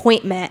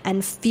disappointment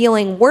and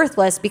feeling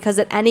worthless, because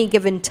at any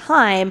given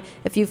time,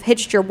 if you've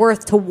hitched your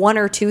worth to one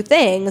or two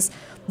things,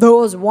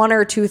 those one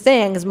or two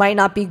things might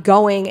not be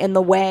going in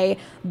the way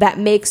that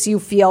makes you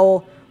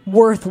feel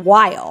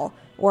worthwhile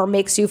or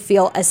makes you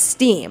feel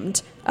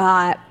esteemed.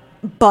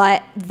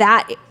 But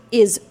that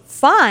is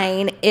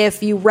fine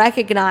if you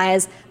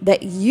recognize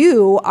that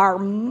you are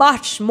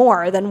much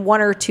more than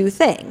one or two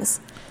things.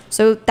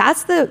 So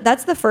that's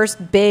the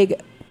first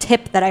big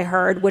tip that I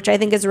heard, which I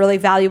think is really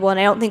valuable, and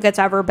I don't think it's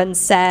ever been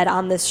said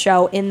on this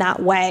show in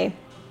that way.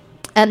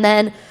 And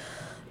then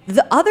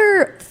the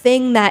other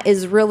thing that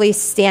is really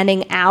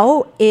standing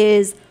out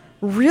is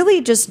really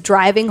just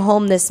driving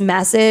home this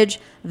message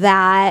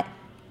that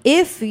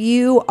if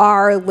you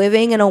are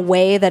living in a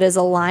way that is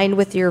aligned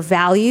with your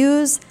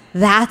values,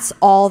 that's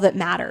all that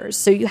matters.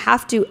 So you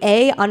have to,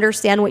 A,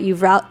 understand what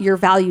your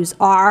values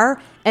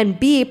are, and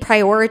B,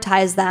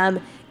 prioritize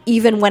them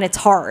even when it's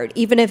hard,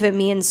 even if it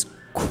means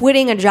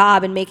quitting a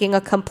job and making a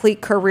complete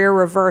career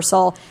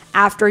reversal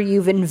after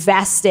you've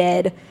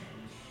invested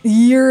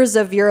years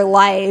of your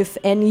life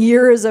and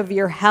years of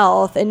your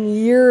health and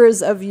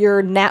years of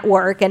your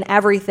network and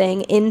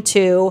everything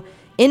into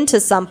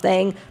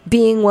something,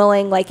 being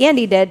willing, like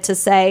Andy did, to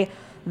say,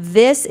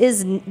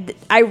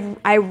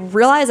 I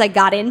realize I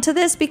got into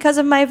this because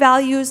of my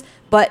values,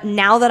 but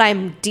now that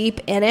I'm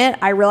deep in it,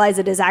 I realize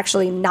it is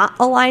actually not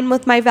aligned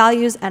with my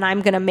values, and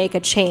I'm going to make a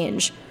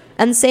change.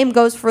 And same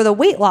goes for the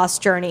weight loss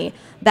journey,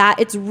 that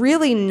it's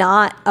really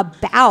not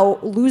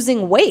about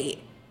losing weight.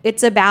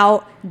 It's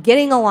about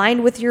getting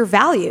aligned with your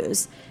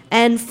values.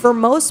 And for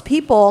most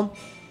people,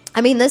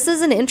 I mean, this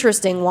is an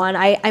interesting one.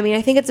 I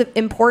think it's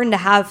important to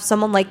have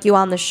someone like you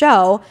on the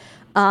show,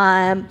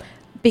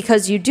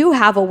 because you do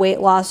have a weight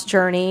loss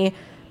journey.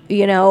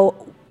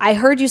 I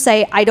heard you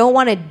say, I don't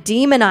want to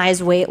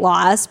demonize weight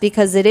loss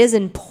because it is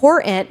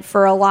important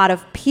for a lot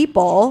of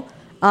people.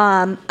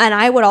 And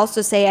I would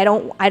also say, I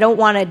don't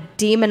want to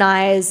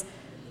demonize,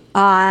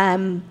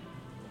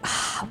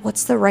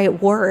 what's the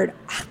right word?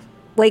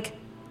 Like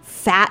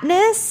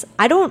fatness?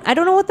 I don't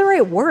know what the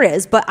right word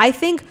is, but I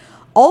think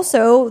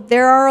also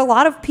there are a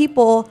lot of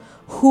people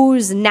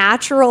whose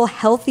natural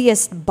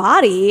healthiest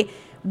body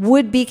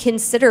would be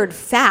considered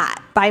fat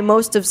by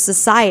most of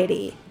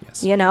society.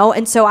 Yes.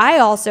 And so I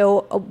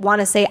also want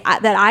to say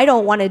that I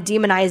don't want to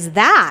demonize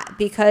that,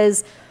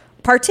 because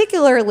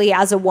particularly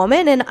as a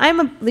woman, and I'm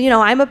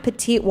a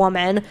petite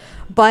woman,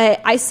 but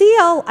I see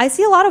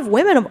a lot of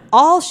women of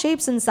all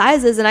shapes and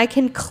sizes, and I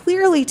can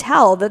clearly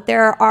tell that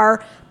there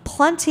are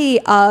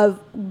plenty of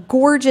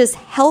gorgeous,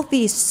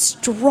 healthy,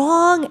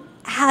 strong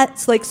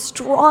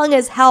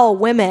as hell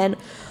women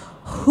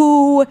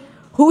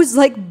whose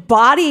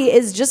body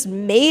is just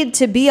made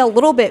to be a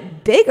little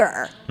bit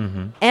bigger.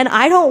 Mm-hmm. And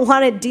I don't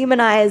want to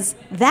demonize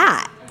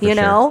that, you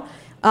know?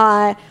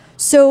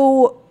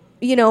 So,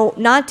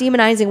 not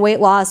demonizing weight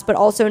loss, but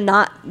also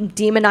not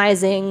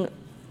demonizing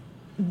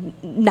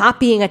not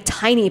being a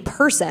tiny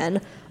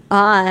person.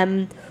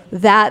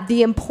 that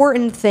the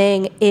important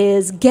thing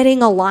is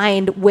getting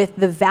aligned with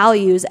the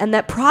values, and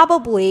that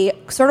probably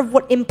sort of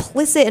what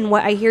implicit in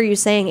what I hear you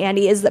saying,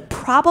 Andy, is that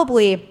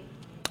probably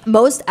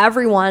most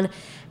everyone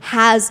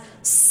has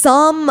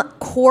some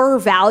core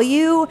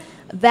value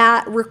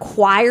that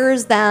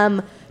requires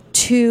them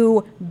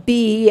to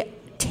be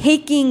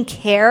taking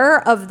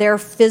care of their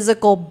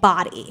physical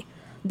body.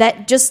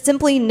 That just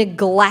simply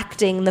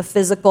neglecting the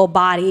physical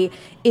body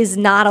is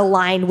not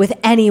aligned with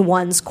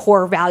anyone's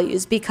core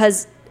values,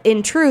 because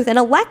in truth, and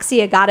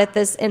Alexia got at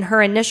this in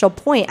her initial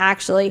point,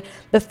 actually,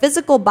 the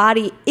physical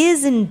body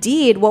is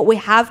indeed what we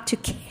have to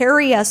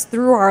carry us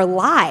through our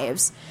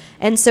lives.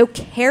 And so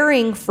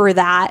caring for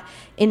that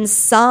in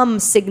some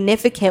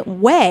significant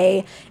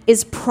way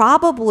is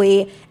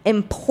probably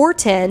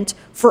important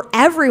for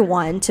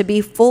everyone to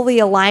be fully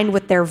aligned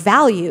with their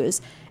values.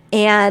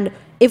 And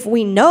if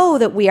we know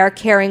that we are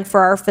caring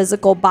for our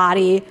physical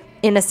body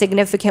in a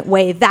significant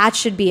way, that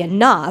should be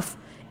enough.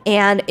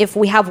 And if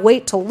we have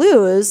weight to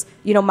lose,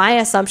 my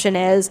assumption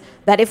is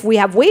that if we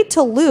have weight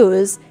to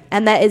lose,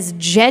 and that is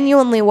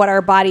genuinely what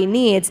our body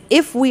needs,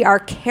 if we are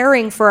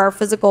caring for our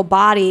physical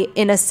body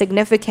in a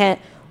significant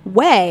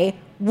way,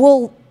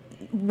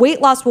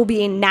 weight loss will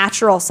be a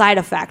natural side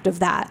effect of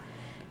that.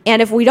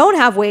 And if we don't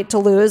have weight to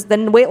lose,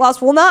 then weight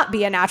loss will not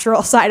be a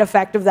natural side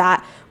effect of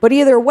that. But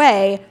either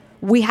way,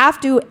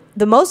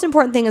 the most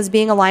important thing is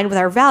being aligned with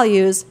our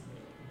values.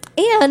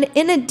 And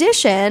in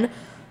addition,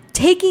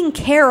 taking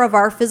care of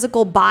our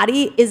physical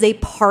body is a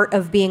part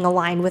of being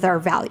aligned with our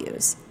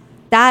values.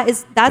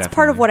 That's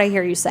part of what I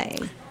hear you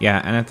saying.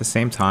 Yeah, and at the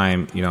same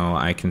time,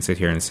 I can sit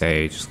here and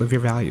say, just live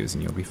your values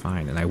and you'll be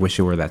fine. And I wish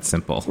it were that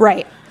simple.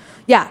 Right.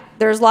 Yeah,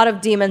 there's a lot of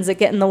demons that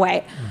get in the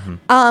way. Mm-hmm.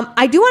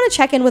 I do want to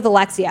check in with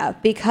Alexia,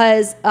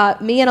 because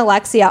me and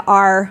Alexia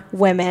are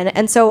women.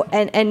 And so,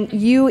 and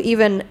you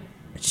even,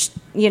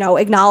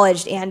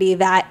 acknowledged, Andy,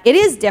 that it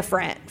is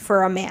different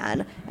for a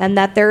man, and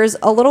that there's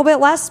a little bit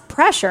less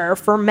pressure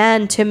for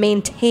men to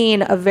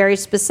maintain a very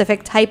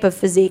specific type of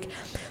physique.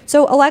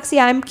 So Alexia,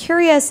 I'm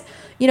curious,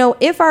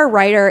 if our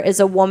writer is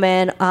a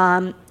woman,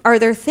 are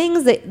there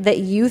things that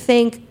you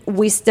think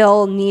we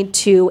still need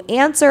to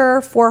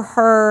answer for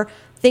her?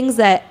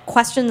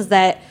 Questions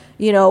that,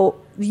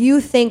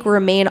 you think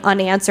remain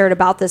unanswered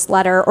about this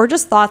letter, or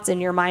just thoughts in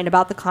your mind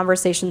about the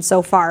conversation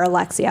so far,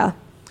 Alexia?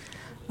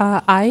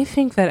 I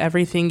think that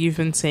everything you've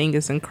been saying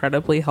is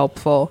incredibly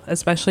helpful,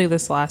 especially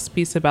this last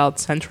piece about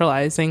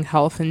centralizing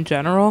health in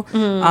general,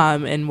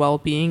 and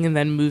well-being, and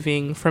then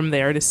moving from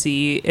there to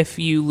see if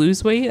you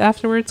lose weight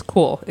afterwards,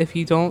 cool. If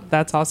you don't,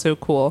 that's also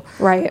cool.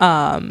 Right.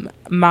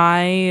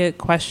 My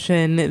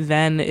question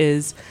then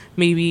is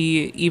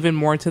maybe even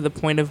more to the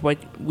point of what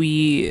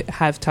we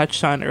have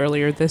touched on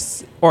earlier in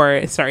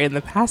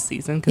the past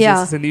season, because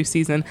this is a new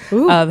season,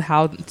 of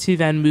how to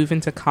then move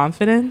into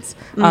confidence,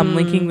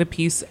 linking the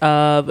piece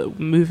of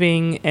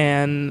moving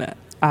and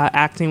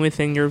acting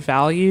within your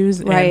values,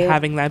 and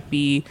having that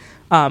be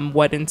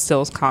what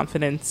instills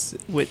confidence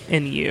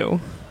within you.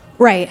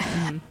 Right.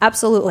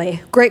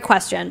 Absolutely. Great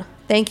question.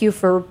 Thank you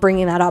for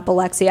bringing that up,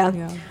 Alexia.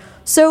 Yeah.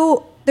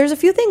 So there's a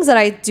few things that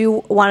I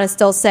do want to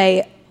still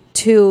say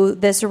to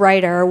this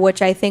writer,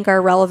 which I think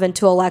are relevant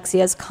to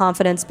Alexia's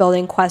confidence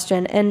building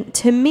question. And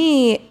to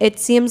me, it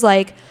seems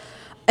like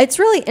it's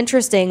really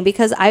interesting,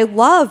 because I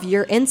love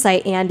your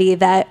insight, Andy,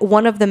 that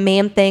one of the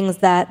main things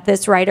that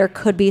this writer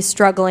could be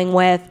struggling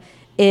with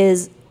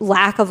is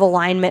lack of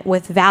alignment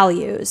with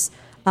values.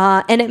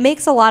 And it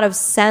makes a lot of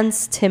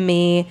sense to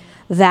me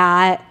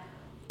that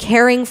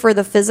caring for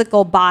the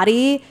physical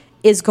body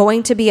is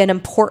going to be an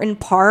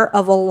important part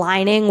of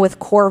aligning with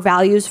core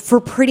values for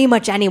pretty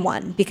much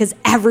anyone, because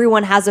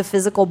everyone has a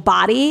physical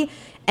body,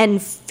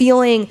 and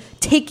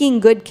taking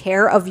good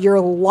care of your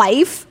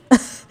life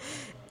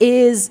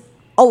is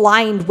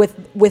aligned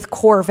with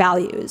core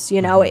values.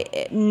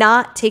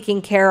 Not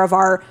taking care of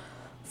our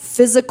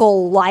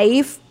physical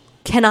life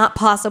cannot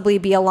possibly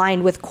be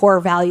aligned with core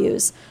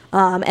values.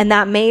 And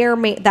that may or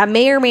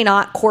may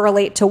not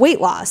correlate to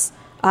weight loss.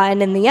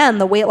 And in the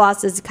end, the weight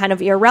loss is kind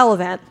of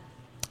irrelevant.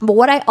 But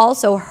what I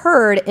also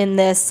heard in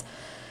this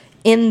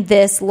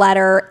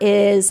letter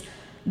is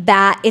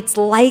that it's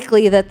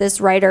likely that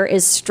this writer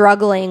is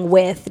struggling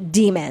with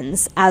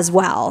demons as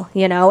well,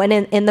 and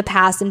in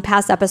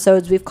past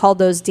episodes, we've called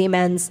those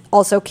demons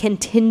also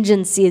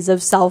contingencies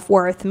of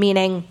self-worth,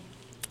 meaning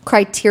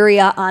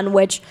criteria on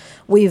which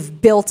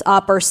we've built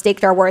up or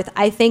staked our worth.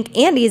 I think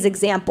Andy's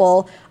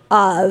example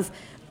of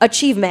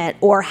achievement,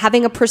 or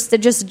having a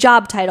prestigious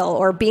job title,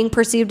 or being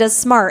perceived as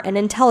smart and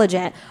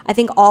intelligent, I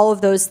think all of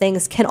those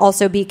things can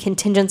also be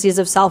contingencies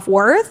of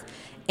self-worth.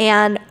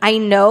 And I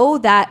know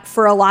that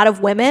for a lot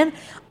of women,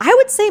 I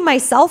would say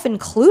myself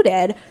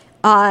included,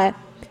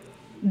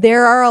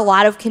 there are a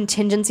lot of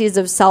contingencies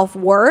of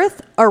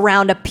self-worth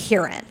around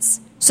appearance.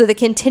 So the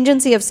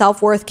contingency of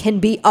self-worth can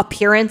be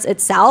appearance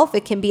itself.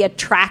 It can be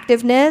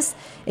attractiveness.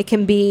 It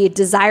can be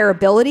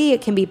desirability.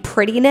 It can be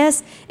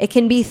prettiness. It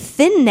can be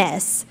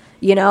thinness.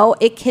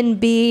 It can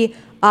be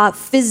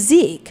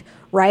physique,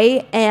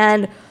 right?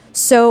 And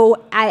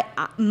so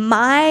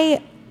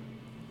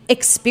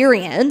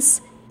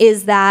experience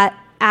is that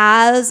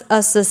as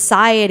a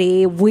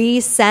society, we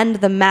send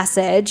the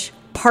message,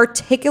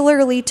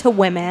 particularly to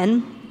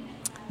women,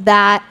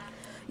 that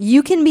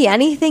you can be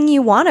anything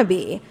you want to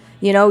be.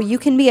 You know, you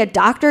can be a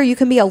doctor, you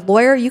can be a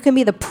lawyer, you can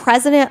be the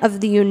president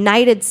of the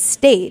United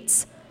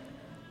States.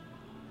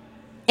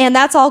 And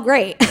that's all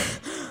great.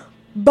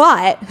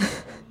 But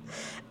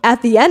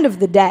at the end of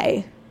the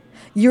day,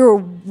 your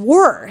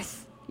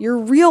worth, your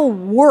real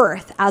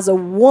worth as a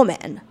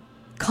woman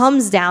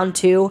comes down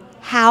to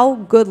how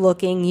good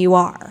looking you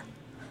are.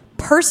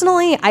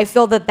 Personally, I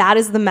feel that that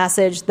is the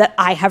message that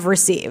I have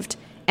received,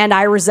 and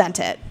I resent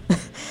it.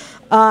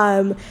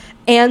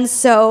 And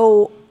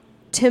so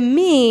to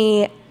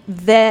me,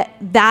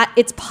 that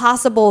it's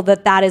possible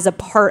that that is a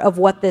part of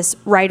what this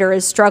writer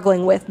is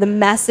struggling with. The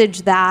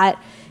message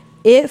that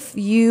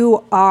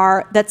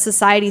that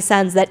society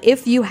sends, that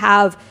if you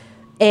have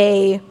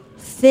a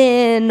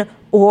thin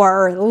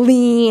or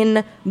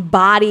lean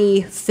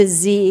body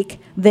physique,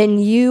 then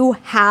you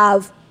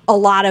have a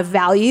lot of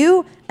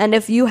value. And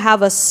if you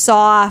have a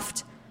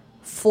soft,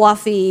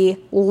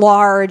 fluffy,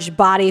 large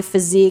body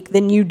physique,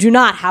 then you do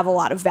not have a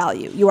lot of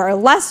value. You are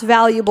less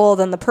valuable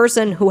than the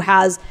person who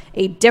has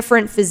a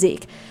different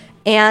physique.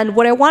 And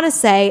what I want to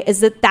say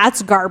is that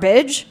that's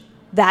garbage.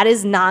 That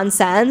is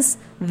nonsense.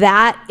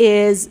 That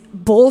is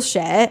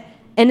bullshit.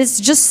 And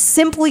it's just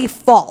simply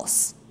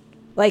false.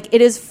 Like,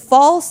 it is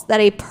false that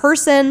a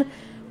person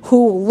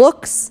who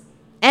looks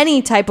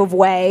any type of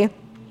way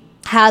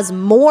has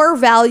more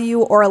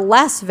value or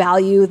less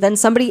value than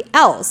somebody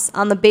else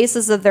on the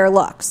basis of their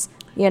looks.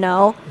 You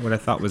know, what I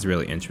thought was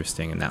really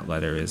interesting in that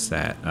letter is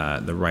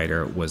that the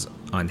writer was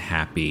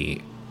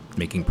unhappy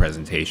making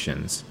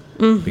presentations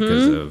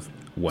because of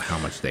how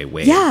much they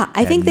weighed. Yeah,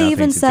 I think they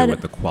even said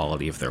with the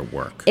quality of their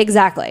work.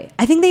 Exactly.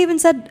 I think they even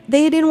said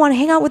they didn't want to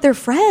hang out with their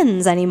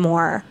friends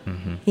anymore.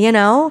 You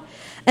know,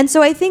 and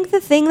so I think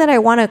the thing that I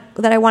want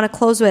to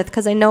close with,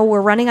 because I know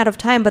we're running out of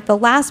time, but the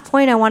last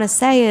point I want to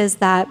say is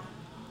that,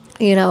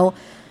 you know,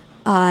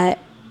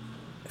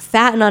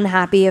 fat and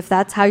unhappy, if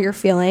that's how you're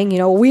feeling, you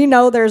know, we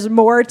know there's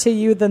more to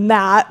you than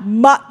that,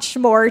 much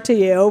more to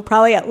you,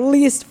 probably at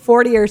least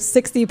 40 or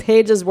 60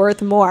 pages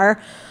worth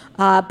more.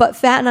 But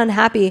fat and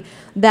unhappy,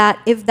 that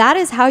if that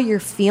is how you're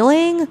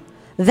feeling,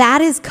 that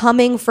is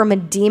coming from a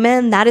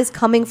demon, that is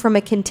coming from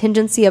a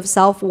contingency of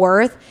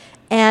self-worth.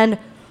 And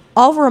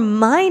I'll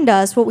remind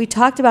us what we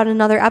talked about in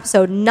another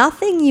episode: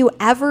 nothing you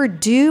ever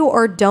do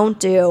or don't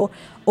do,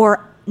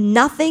 or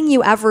nothing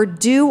you ever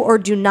do or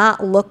do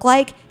not look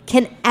like,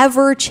 can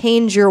ever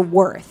change your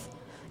worth.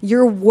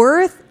 Your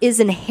worth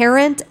is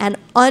inherent and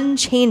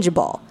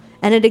unchangeable,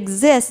 and it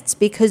exists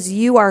because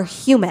you are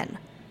human,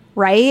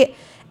 right?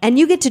 And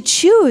you get to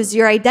choose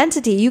your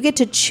identity. You get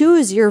to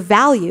choose your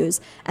values.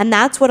 And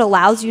that's what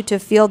allows you to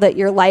feel that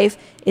your life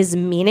is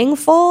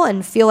meaningful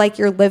and feel like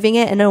you're living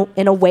it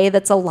in a way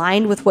that's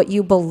aligned with what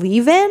you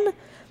believe in.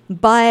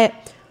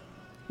 But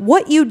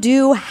what you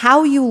do,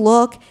 how you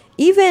look,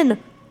 even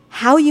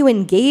how you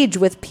engage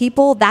with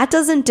people, that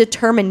doesn't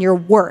determine your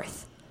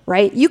worth,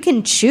 right? You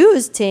can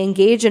choose to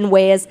engage in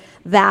ways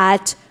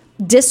that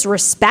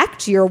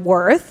disrespect your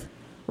worth,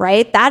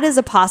 right? That is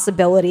a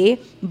possibility,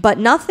 but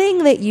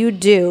nothing that you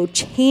do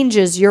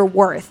changes your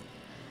worth.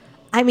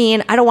 I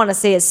mean, I don't want to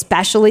say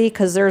especially,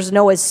 because there's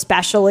no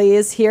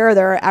especiallys here.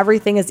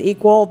 Everything is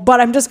equal,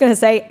 but I'm just going to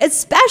say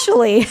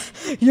especially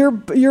your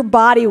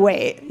body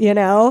weight, you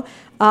know?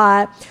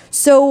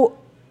 So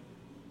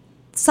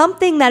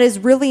something that is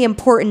really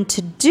important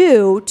to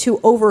do to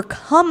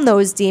overcome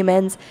those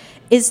demons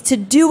is to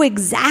do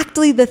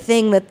exactly the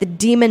thing that the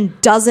demon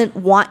doesn't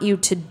want you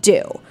to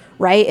do,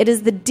 right? It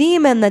is the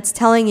demon that's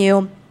telling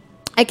you,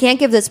 I can't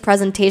give this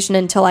presentation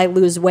until I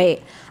lose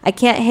weight. I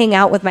can't hang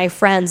out with my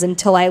friends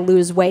until I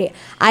lose weight.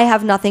 I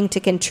have nothing to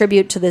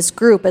contribute to this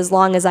group as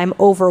long as I'm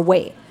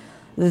overweight.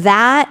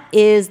 That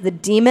is the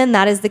demon.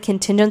 That is the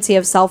contingency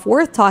of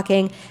self-worth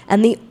talking.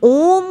 And the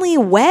only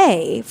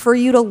way for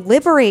you to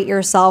liberate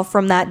yourself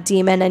from that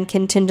demon and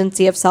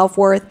contingency of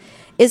self-worth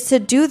is to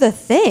do the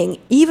thing,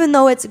 even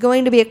though it's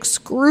going to be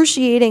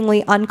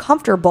excruciatingly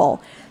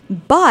uncomfortable.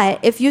 But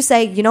if you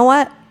say, you know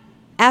what?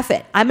 F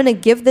it. I'm going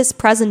to give this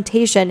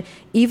presentation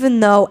even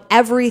though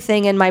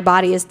everything in my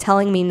body is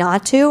telling me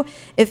not to.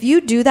 If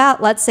you do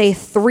that, let's say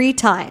 3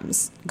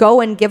 times,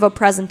 go and give a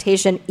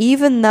presentation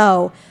even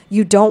though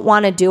you don't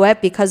want to do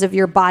it because of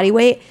your body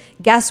weight,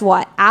 guess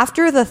what?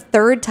 After the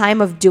 3rd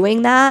time of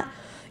doing that,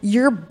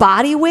 your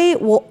body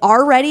weight will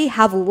already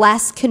have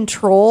less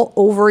control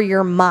over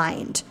your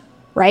mind,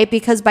 right?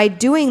 Because by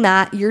doing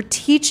that, you're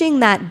teaching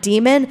that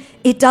demon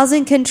it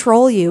doesn't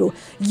control you.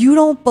 You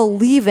don't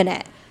believe in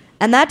it.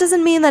 And that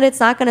doesn't mean that it's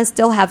not going to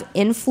still have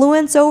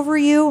influence over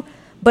you,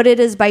 but it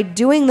is by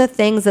doing the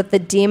things that the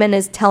demon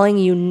is telling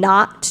you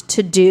not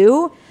to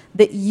do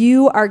that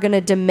you are going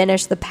to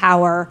diminish the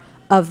power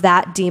of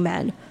that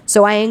demon.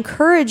 So I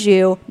encourage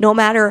you, no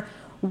matter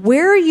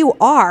where you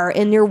are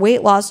in your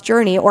weight loss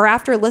journey, or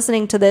after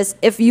listening to this,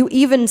 if you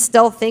even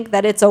still think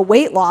that it's a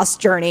weight loss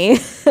journey,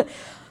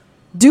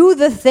 do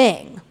the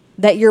thing.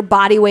 that your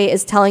body weight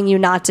is telling you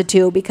not to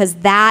do, because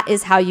that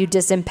is how you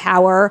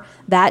disempower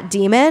that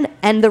demon.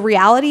 And the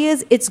reality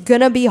is it's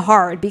going to be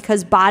hard,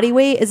 because body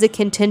weight is a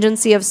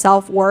contingency of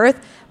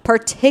self-worth,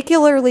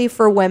 particularly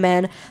for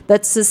women,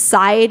 that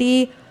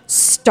society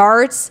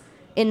starts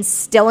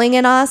instilling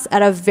in us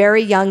at a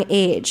very young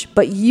age.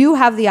 But you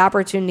have the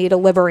opportunity to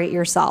liberate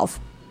yourself.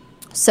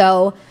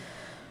 So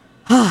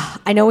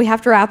I know we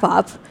have to wrap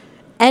up.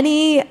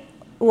 Any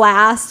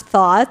last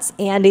thoughts,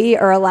 Andy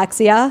or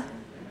Alexia?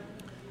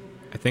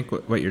 I think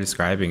what you're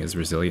describing is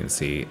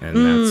resiliency, and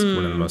that's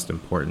one of the most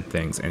important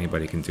things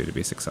anybody can do to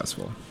be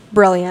successful.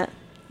 Brilliant.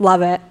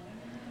 Love it.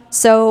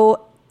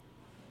 So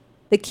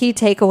the key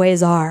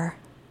takeaways are: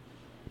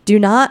 do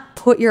not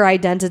put your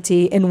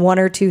identity in one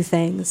or two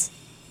things.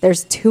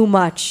 There's too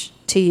much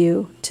to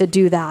you to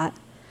do that.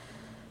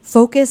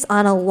 Focus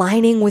on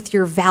aligning with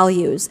your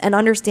values, and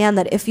understand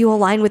that if you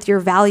align with your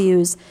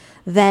values,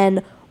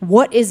 then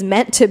what is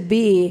meant to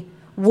be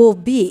will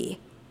be.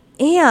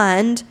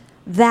 And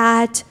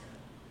that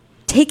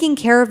taking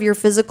care of your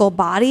physical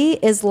body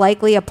is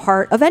likely a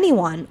part of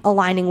anyone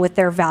aligning with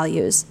their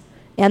values.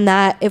 And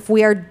that if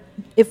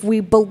we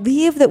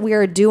believe that we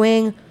are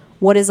doing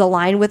what is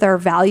aligned with our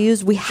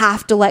values, we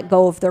have to let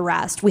go of the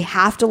rest. We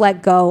have to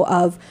let go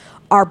of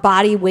our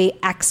body weight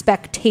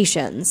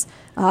expectations,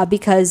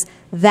 because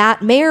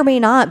that may or may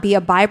not be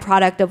a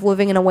byproduct of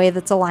living in a way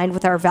that's aligned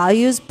with our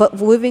values,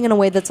 but living in a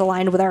way that's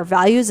aligned with our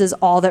values is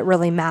all that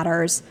really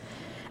matters.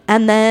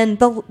 And then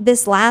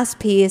this last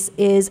piece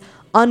is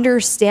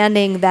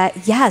understanding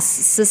that, yes,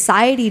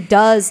 society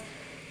does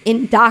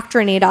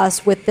indoctrinate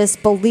us with this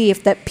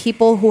belief that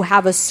people who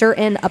have a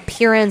certain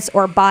appearance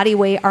or body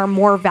weight are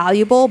more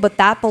valuable, but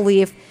that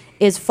belief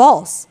is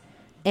false.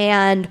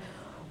 And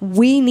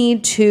we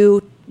need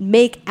to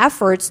make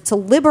efforts to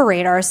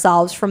liberate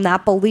ourselves from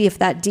that belief,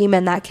 that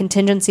demon, that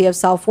contingency of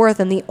self-worth.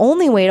 And the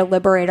only way to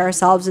liberate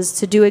ourselves is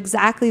to do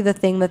exactly the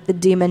thing that the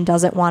demon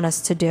doesn't want us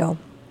to do.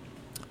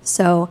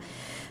 So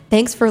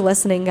thanks for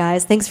listening,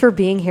 guys. Thanks for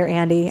being here,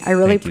 Andy. I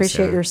really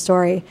appreciate your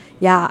story.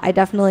 Yeah, I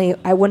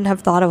wouldn't have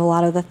thought of a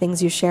lot of the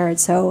things you shared.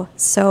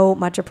 So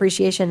much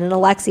appreciation. And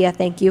Alexia,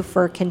 thank you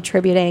for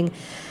contributing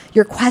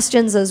your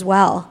questions as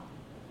well.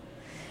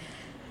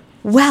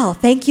 Well,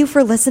 thank you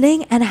for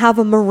listening, and have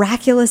a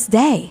miraculous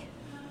day.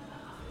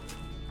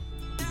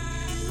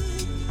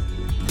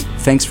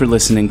 Thanks for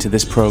listening to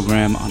this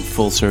program on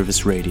Full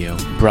Service Radio,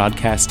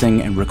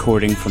 broadcasting and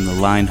recording from the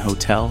Line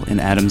Hotel in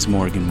Adams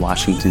Morgan,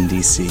 Washington,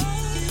 D.C.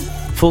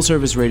 Full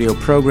Service Radio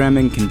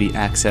programming can be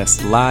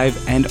accessed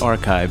live and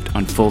archived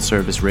on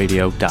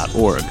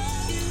fullserviceradio.org.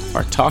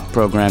 Our talk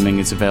programming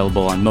is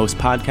available on most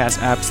podcast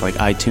apps like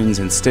iTunes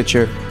and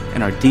Stitcher,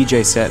 and our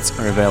DJ sets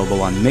are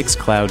available on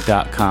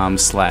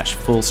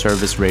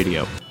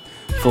mixcloud.com/fullserviceradio.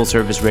 Full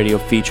Service Radio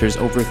features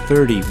over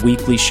 30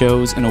 weekly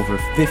shows and over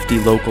 50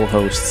 local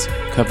hosts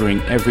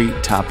covering every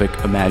topic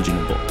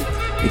imaginable.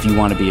 If you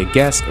want to be a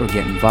guest or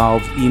get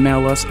involved,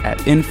 email us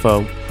at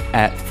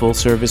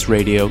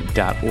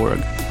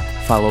info@fullserviceradio.org.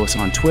 Follow us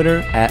on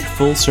Twitter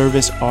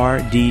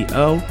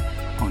 @FullServiceRDO,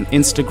 on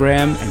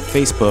Instagram and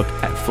Facebook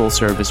 @Full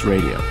Service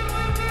Radio.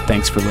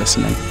 Thanks for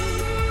listening.